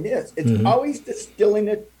storytelling is. It's always distilling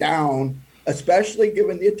it down, especially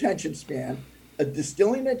given the attention span,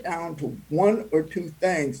 distilling it down to one or two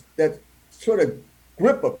things that sort of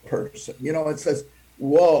grip a person. It says,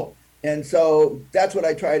 whoa. And so that's what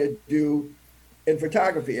I try to do in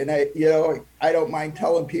photography. And I don't mind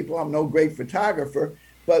telling people I'm no great photographer,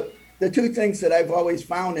 but the two things that I've always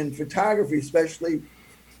found in photography, especially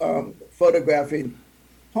photographing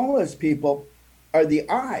homeless people, are the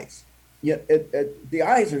eyes. The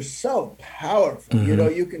eyes are so powerful.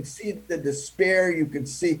 Mm-hmm. You can see the despair. You can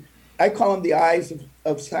see, I call them the eyes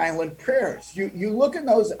of silent prayers. You look in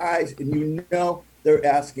those eyes and they're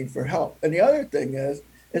asking for help. And the other thing is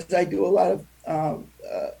I do a lot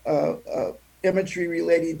of imagery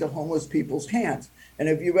relating to homeless people's hands. And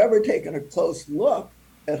if you've ever taken a close look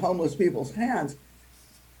at homeless people's hands,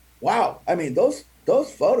 wow, I mean, those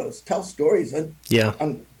photos tell stories on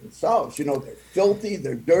themselves. They're filthy,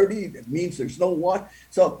 they're dirty, that means there's no water.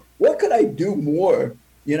 So what could I do more?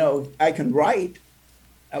 I can write.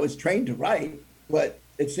 I was trained to write, but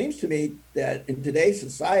it seems to me that in today's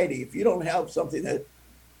society, if you don't have something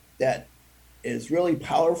that is really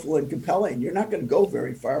powerful and compelling, you're not going to go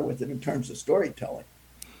very far with it in terms of storytelling.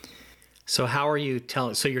 So how are you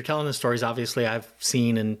telling? So you're telling the stories. Obviously, I've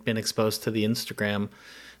seen and been exposed to the Instagram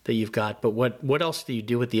that you've got. But what else do you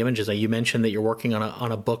do with the images? You mentioned that you're working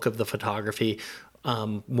on a book of the photography.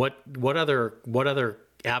 What other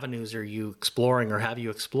avenues are you exploring, or have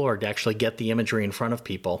you explored, to actually get the imagery in front of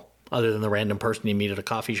people, other than the random person you meet at a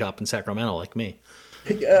coffee shop in Sacramento like me?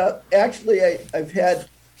 Actually, I've had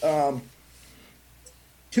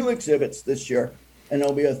 2 exhibits this year, and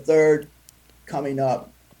there'll be a third coming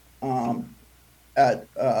up at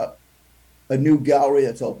a new gallery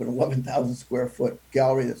that's open, 11,000 square foot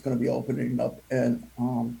gallery that's going to be opening up in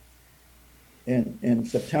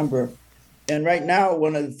September. And right now,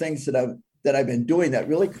 one of the things that I've been doing that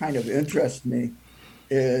really kind of interests me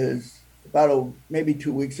is maybe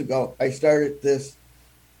 2 weeks ago, I started this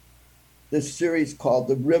series called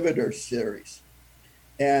the Riveter series.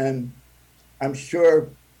 And I'm sure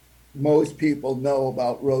most people know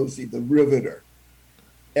about Rosie the Riveter.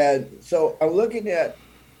 And so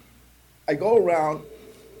I go around,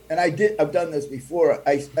 and I've done this before.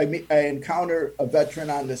 I encounter a veteran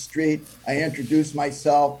on the street. I introduce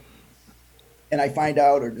myself, and I find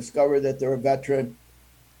out or discover that they're a veteran.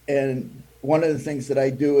 And one of the things that I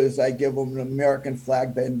do is I give them an American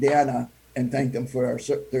flag bandana and thank them for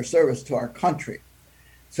their service to our country.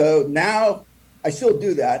 So now I still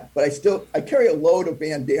do that, but I carry a load of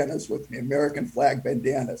bandanas with me, American flag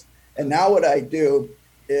bandanas. And now what I do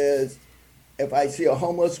is, if I see a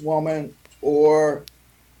homeless woman or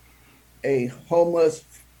a homeless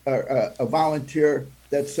or a volunteer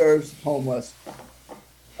that serves homeless,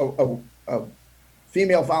 a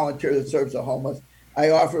female volunteer that serves the homeless,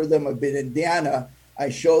 I offer them a bandana. I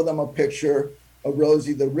show them a picture of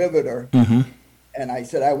Rosie the Riveter. Mm-hmm. And I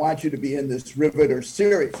said, I want you to be in this Riveter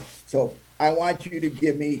series. So I want you to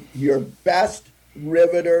give me your best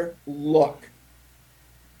Riveter look,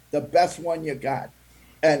 the best one you got.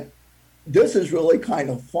 And this is really kind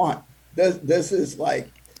of fun. This is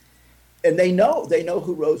like, and they know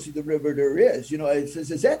who Rosie the Riveter is. It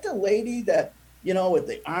says, is that the lady that, with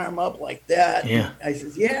the arm up like that? Yeah. I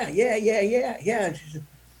says, yeah. And she said,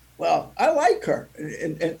 well, I like her.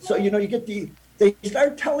 And so, you get they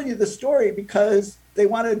start telling you the story because they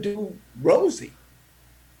want to do Rosie.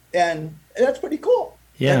 And that's pretty cool.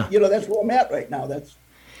 Yeah. And, that's where I'm at right now. That's,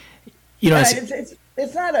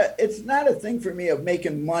 it's not a thing for me of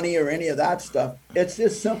making money or any of that stuff. It's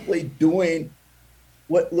just simply doing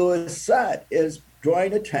what Lewis said, is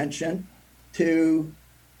drawing attention to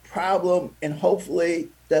problem, and hopefully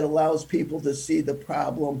that allows people to see the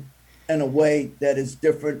problem in a way that is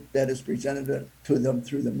different, that is presented to them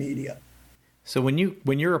through the media. So when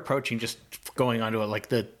you're approaching, just going onto it, like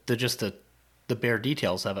the bare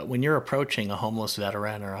details of it, when you're approaching a homeless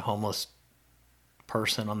veteran or a homeless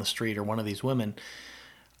person on the street or one of these women,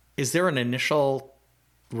 is there an initial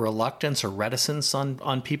reluctance or reticence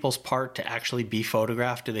on people's part to actually be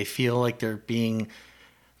photographed? Do they feel like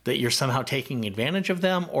that you're somehow taking advantage of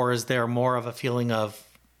them, or is there more of a feeling of?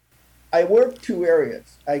 I work 2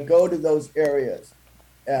 areas. I go to those areas.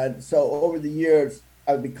 And so over the years,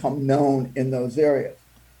 I've become known in those areas.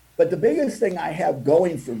 But the biggest thing I have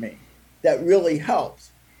going for me that really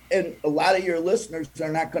helps, and a lot of your listeners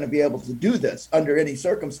are not going to be able to do this under any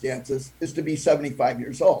circumstances, is to be 75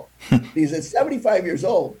 years old. Because at 75 years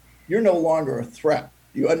old, you're no longer a threat.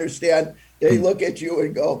 You understand? They look at you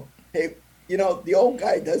and go, hey, the old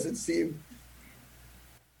guy doesn't seem...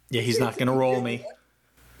 Yeah, he's not going to roll me.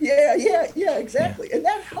 Yeah, exactly. Yeah. And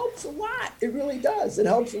that helps a lot. It really does. It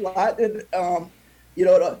helps a lot. And,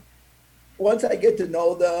 once I get to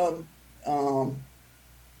know them,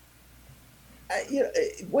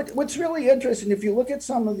 what's really interesting, if you look at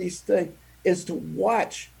some of these things, is to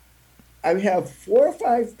watch. I have 4 or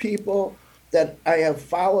 5 people that I have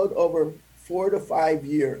followed over 4 to 5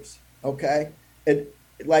 years. Okay, and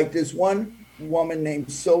like there's one woman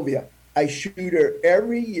named Sylvia. I shoot her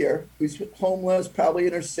every year. Who's homeless, probably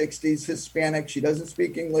in her 60s, Hispanic. She doesn't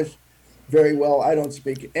speak English very well. I don't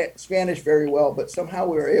speak Spanish very well, but somehow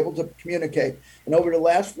we were able to communicate. And over the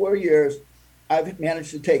last 4 years, I've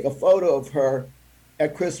managed to take a photo of her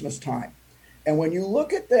at Christmas time. And when you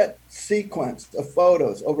look at that sequence of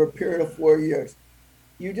photos over a period of 4 years,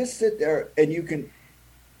 you just sit there and you can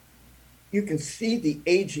see the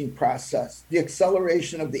aging process, the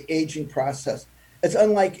acceleration of the aging process. It's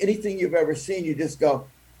unlike anything you've ever seen. You just go,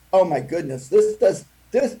 oh my goodness, this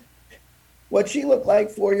what she looked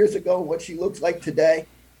like 4 years ago and what she looks like today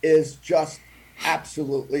is just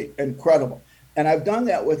absolutely incredible. And I've done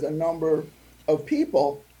that with a number of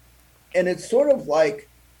people, and it's sort of like,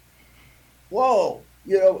 whoa,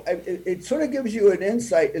 it sort of gives you an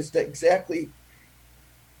insight as to exactly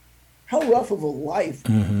how rough of a life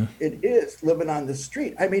it is living on the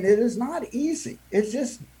street. I mean, it is not easy. It's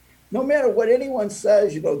just, no matter what anyone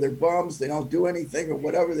says, they're bums, they don't do anything, or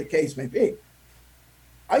whatever the case may be.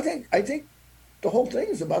 I think the whole thing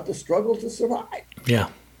is about the struggle to survive. Yeah.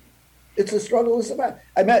 It's a struggle to survive.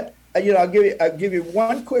 I'll give you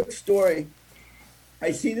one quick story.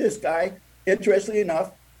 I see this guy, interestingly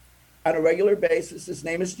enough, on a regular basis. His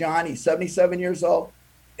name is John. He's 77 years old,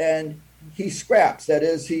 and he scraps. That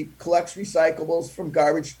is, he collects recyclables from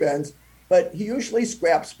garbage bins, but he usually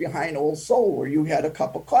scraps behind Old Soul where you had a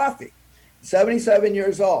cup of coffee. 77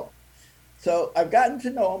 years old. So I've gotten to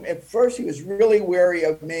know him. At first, he was really wary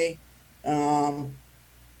of me.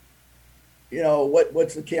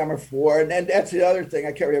 What's the camera for? And then that's the other thing.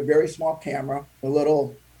 I carry a very small camera, a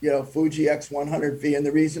little Fuji X100V, and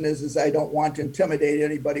the reason is I don't want to intimidate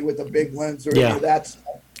anybody with a big lens or any of that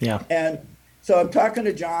stuff. Yeah. And so I'm talking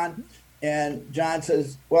to John, and John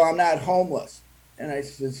says, well, I'm not homeless. And I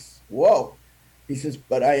says, whoa. He says,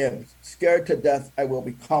 but I am scared to death I will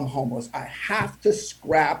become homeless. I have to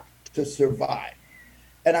scrap to survive.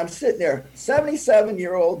 And I'm sitting there,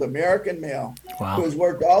 77-year-old American male who has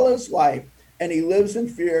worked all his life, and he lives in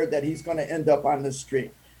fear that he's going to end up on the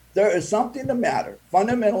street. There is something the matter,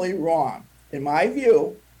 fundamentally wrong, in my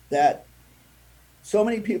view, that so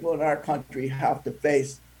many people in our country have to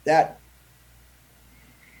face that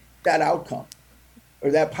outcome,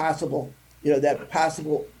 or that possible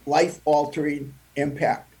life-altering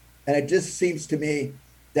impact. And it just seems to me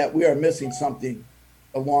that we are missing something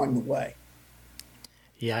along the way.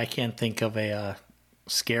 Yeah, I can't think of a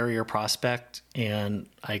scarier prospect, and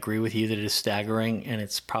I agree with you that it is staggering, and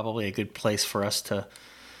it's probably a good place for us to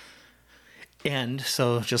end.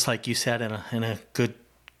 So just like you said, in a good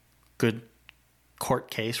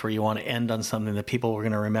court case where you want to end on something that people are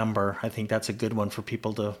going to remember, I think that's a good one for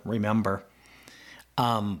people to remember.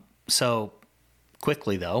 So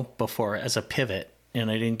quickly though, before, as a pivot,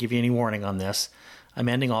 and I didn't give you any warning on this, I'm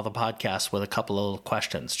ending all the podcasts with a couple of little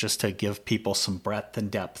questions just to give people some breadth and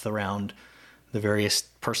depth around the various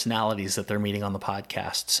personalities that they're meeting on the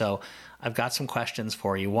podcast. So I've got some questions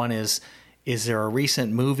for you. One is there a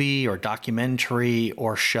recent movie or documentary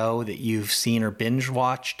or show that you've seen or binge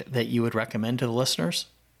watched that you would recommend to the listeners?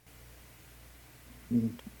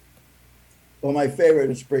 Well, my favorite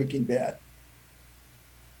is Breaking Bad.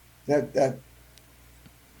 That's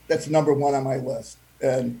number one on my list.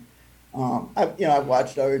 And I've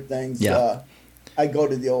watched other things. Yeah. I go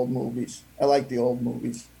to the old movies. I like the old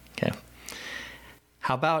movies. Okay.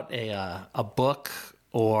 How about a book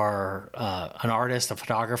or an artist, a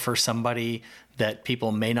photographer, somebody that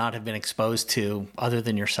people may not have been exposed to other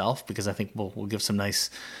than yourself? Because I think we'll give some nice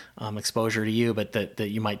exposure to you, but that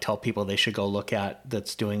you might tell people they should go look at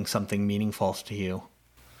that's doing something meaningful to you.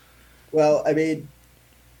 Well, I mean,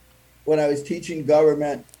 when I was teaching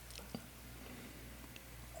government,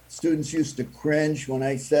 students used to cringe when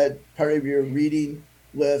I said part of your reading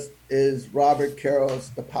list is Robert Caro's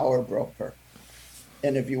The Power Broker.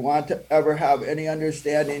 And if you want to ever have any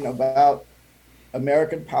understanding about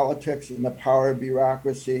American politics and the power of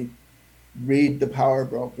bureaucracy, read The Power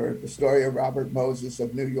Broker, the story of Robert Moses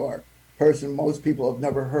of New York, person most people have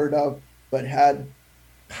never heard of, but had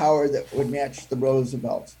power that would match the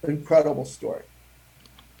Roosevelts. Incredible story.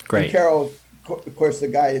 Great. And Carol, of course, the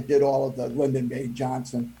guy that did all of the Lyndon B.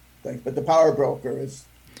 Johnson things, but The Power Broker is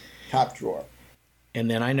top drawer. And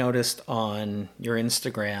then I noticed on your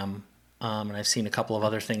Instagram, and I've seen a couple of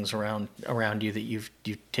other things around you that you've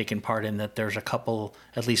taken part in, that there's a couple,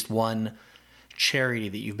 at least one charity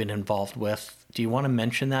that you've been involved with. Do you want to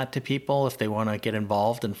mention that to people if they want to get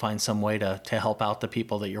involved and find some way to help out the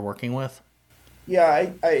people that you're working with? Yeah,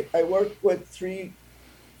 I work with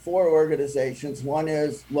 4 organizations. One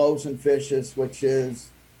is Loaves and Fishes, which is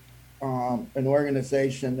an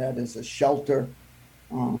organization that is a shelter,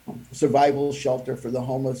 survival shelter for the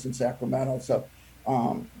homeless in Sacramento. So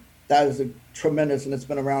that is a tremendous, and it's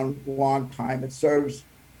been around a long time. It serves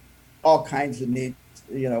all kinds of needs,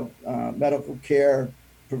 medical care,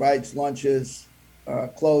 provides lunches,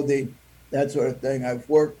 clothing, that sort of thing. I've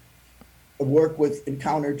worked with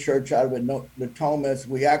Encounter Church out of Natomas.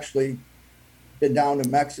 We actually been down to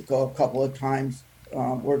Mexico a couple of times,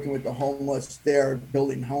 working with the homeless there,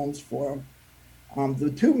 building homes for them. The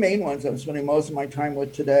 2 main ones I'm spending most of my time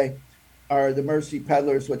with today are the Mercy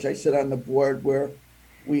Peddlers, which I sit on the board, where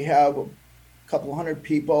we have a couple hundred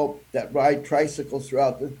people that ride tricycles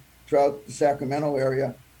throughout the Sacramento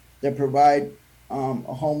area that provide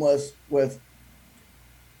a homeless with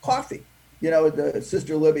coffee. The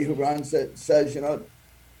Sister Libby who runs it says,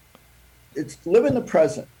 it's live in the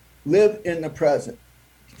present. Live in the present.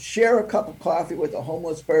 Share a cup of coffee with a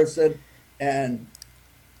homeless person, and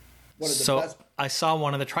one of the best. I saw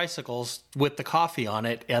one of the tricycles with the coffee on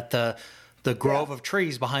it at the grove of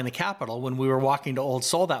trees behind the Capitol when we were walking to Old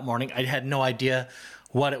Soul that morning. I had no idea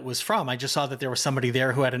what it was from. I just saw that there was somebody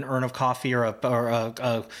there who had an urn of coffee or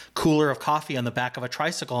a cooler of coffee on the back of a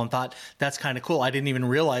tricycle, and thought that's kind of cool. I didn't even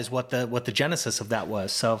realize what the genesis of that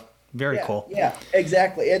was. So very cool. Yeah,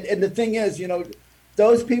 exactly. And the thing is,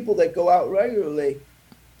 those people that go out regularly,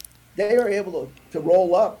 they are able to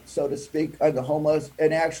roll up, so to speak, on the homeless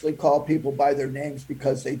and actually call people by their names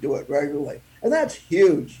because they do it regularly. And that's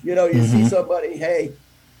huge. You see somebody, hey,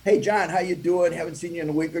 John, how you doing? Haven't seen you in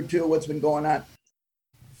a week or two. What's been going on?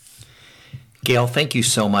 Gale, thank you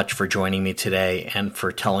so much for joining me today and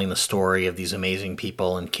for telling the story of these amazing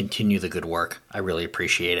people, and continue the good work. I really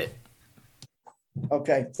appreciate it.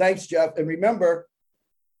 Okay. Thanks, Jeff. And remember,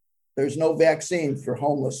 there's no vaccine for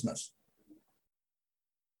homelessness.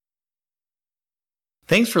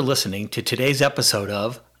 Thanks for listening to today's episode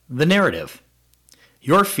of The Narrative.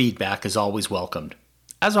 Your feedback is always welcomed,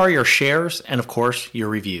 as are your shares and, of course, your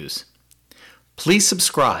reviews. Please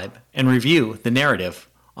subscribe and review The Narrative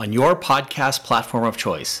on your podcast platform of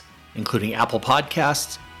choice, including Apple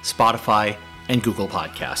Podcasts, Spotify, and Google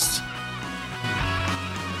Podcasts.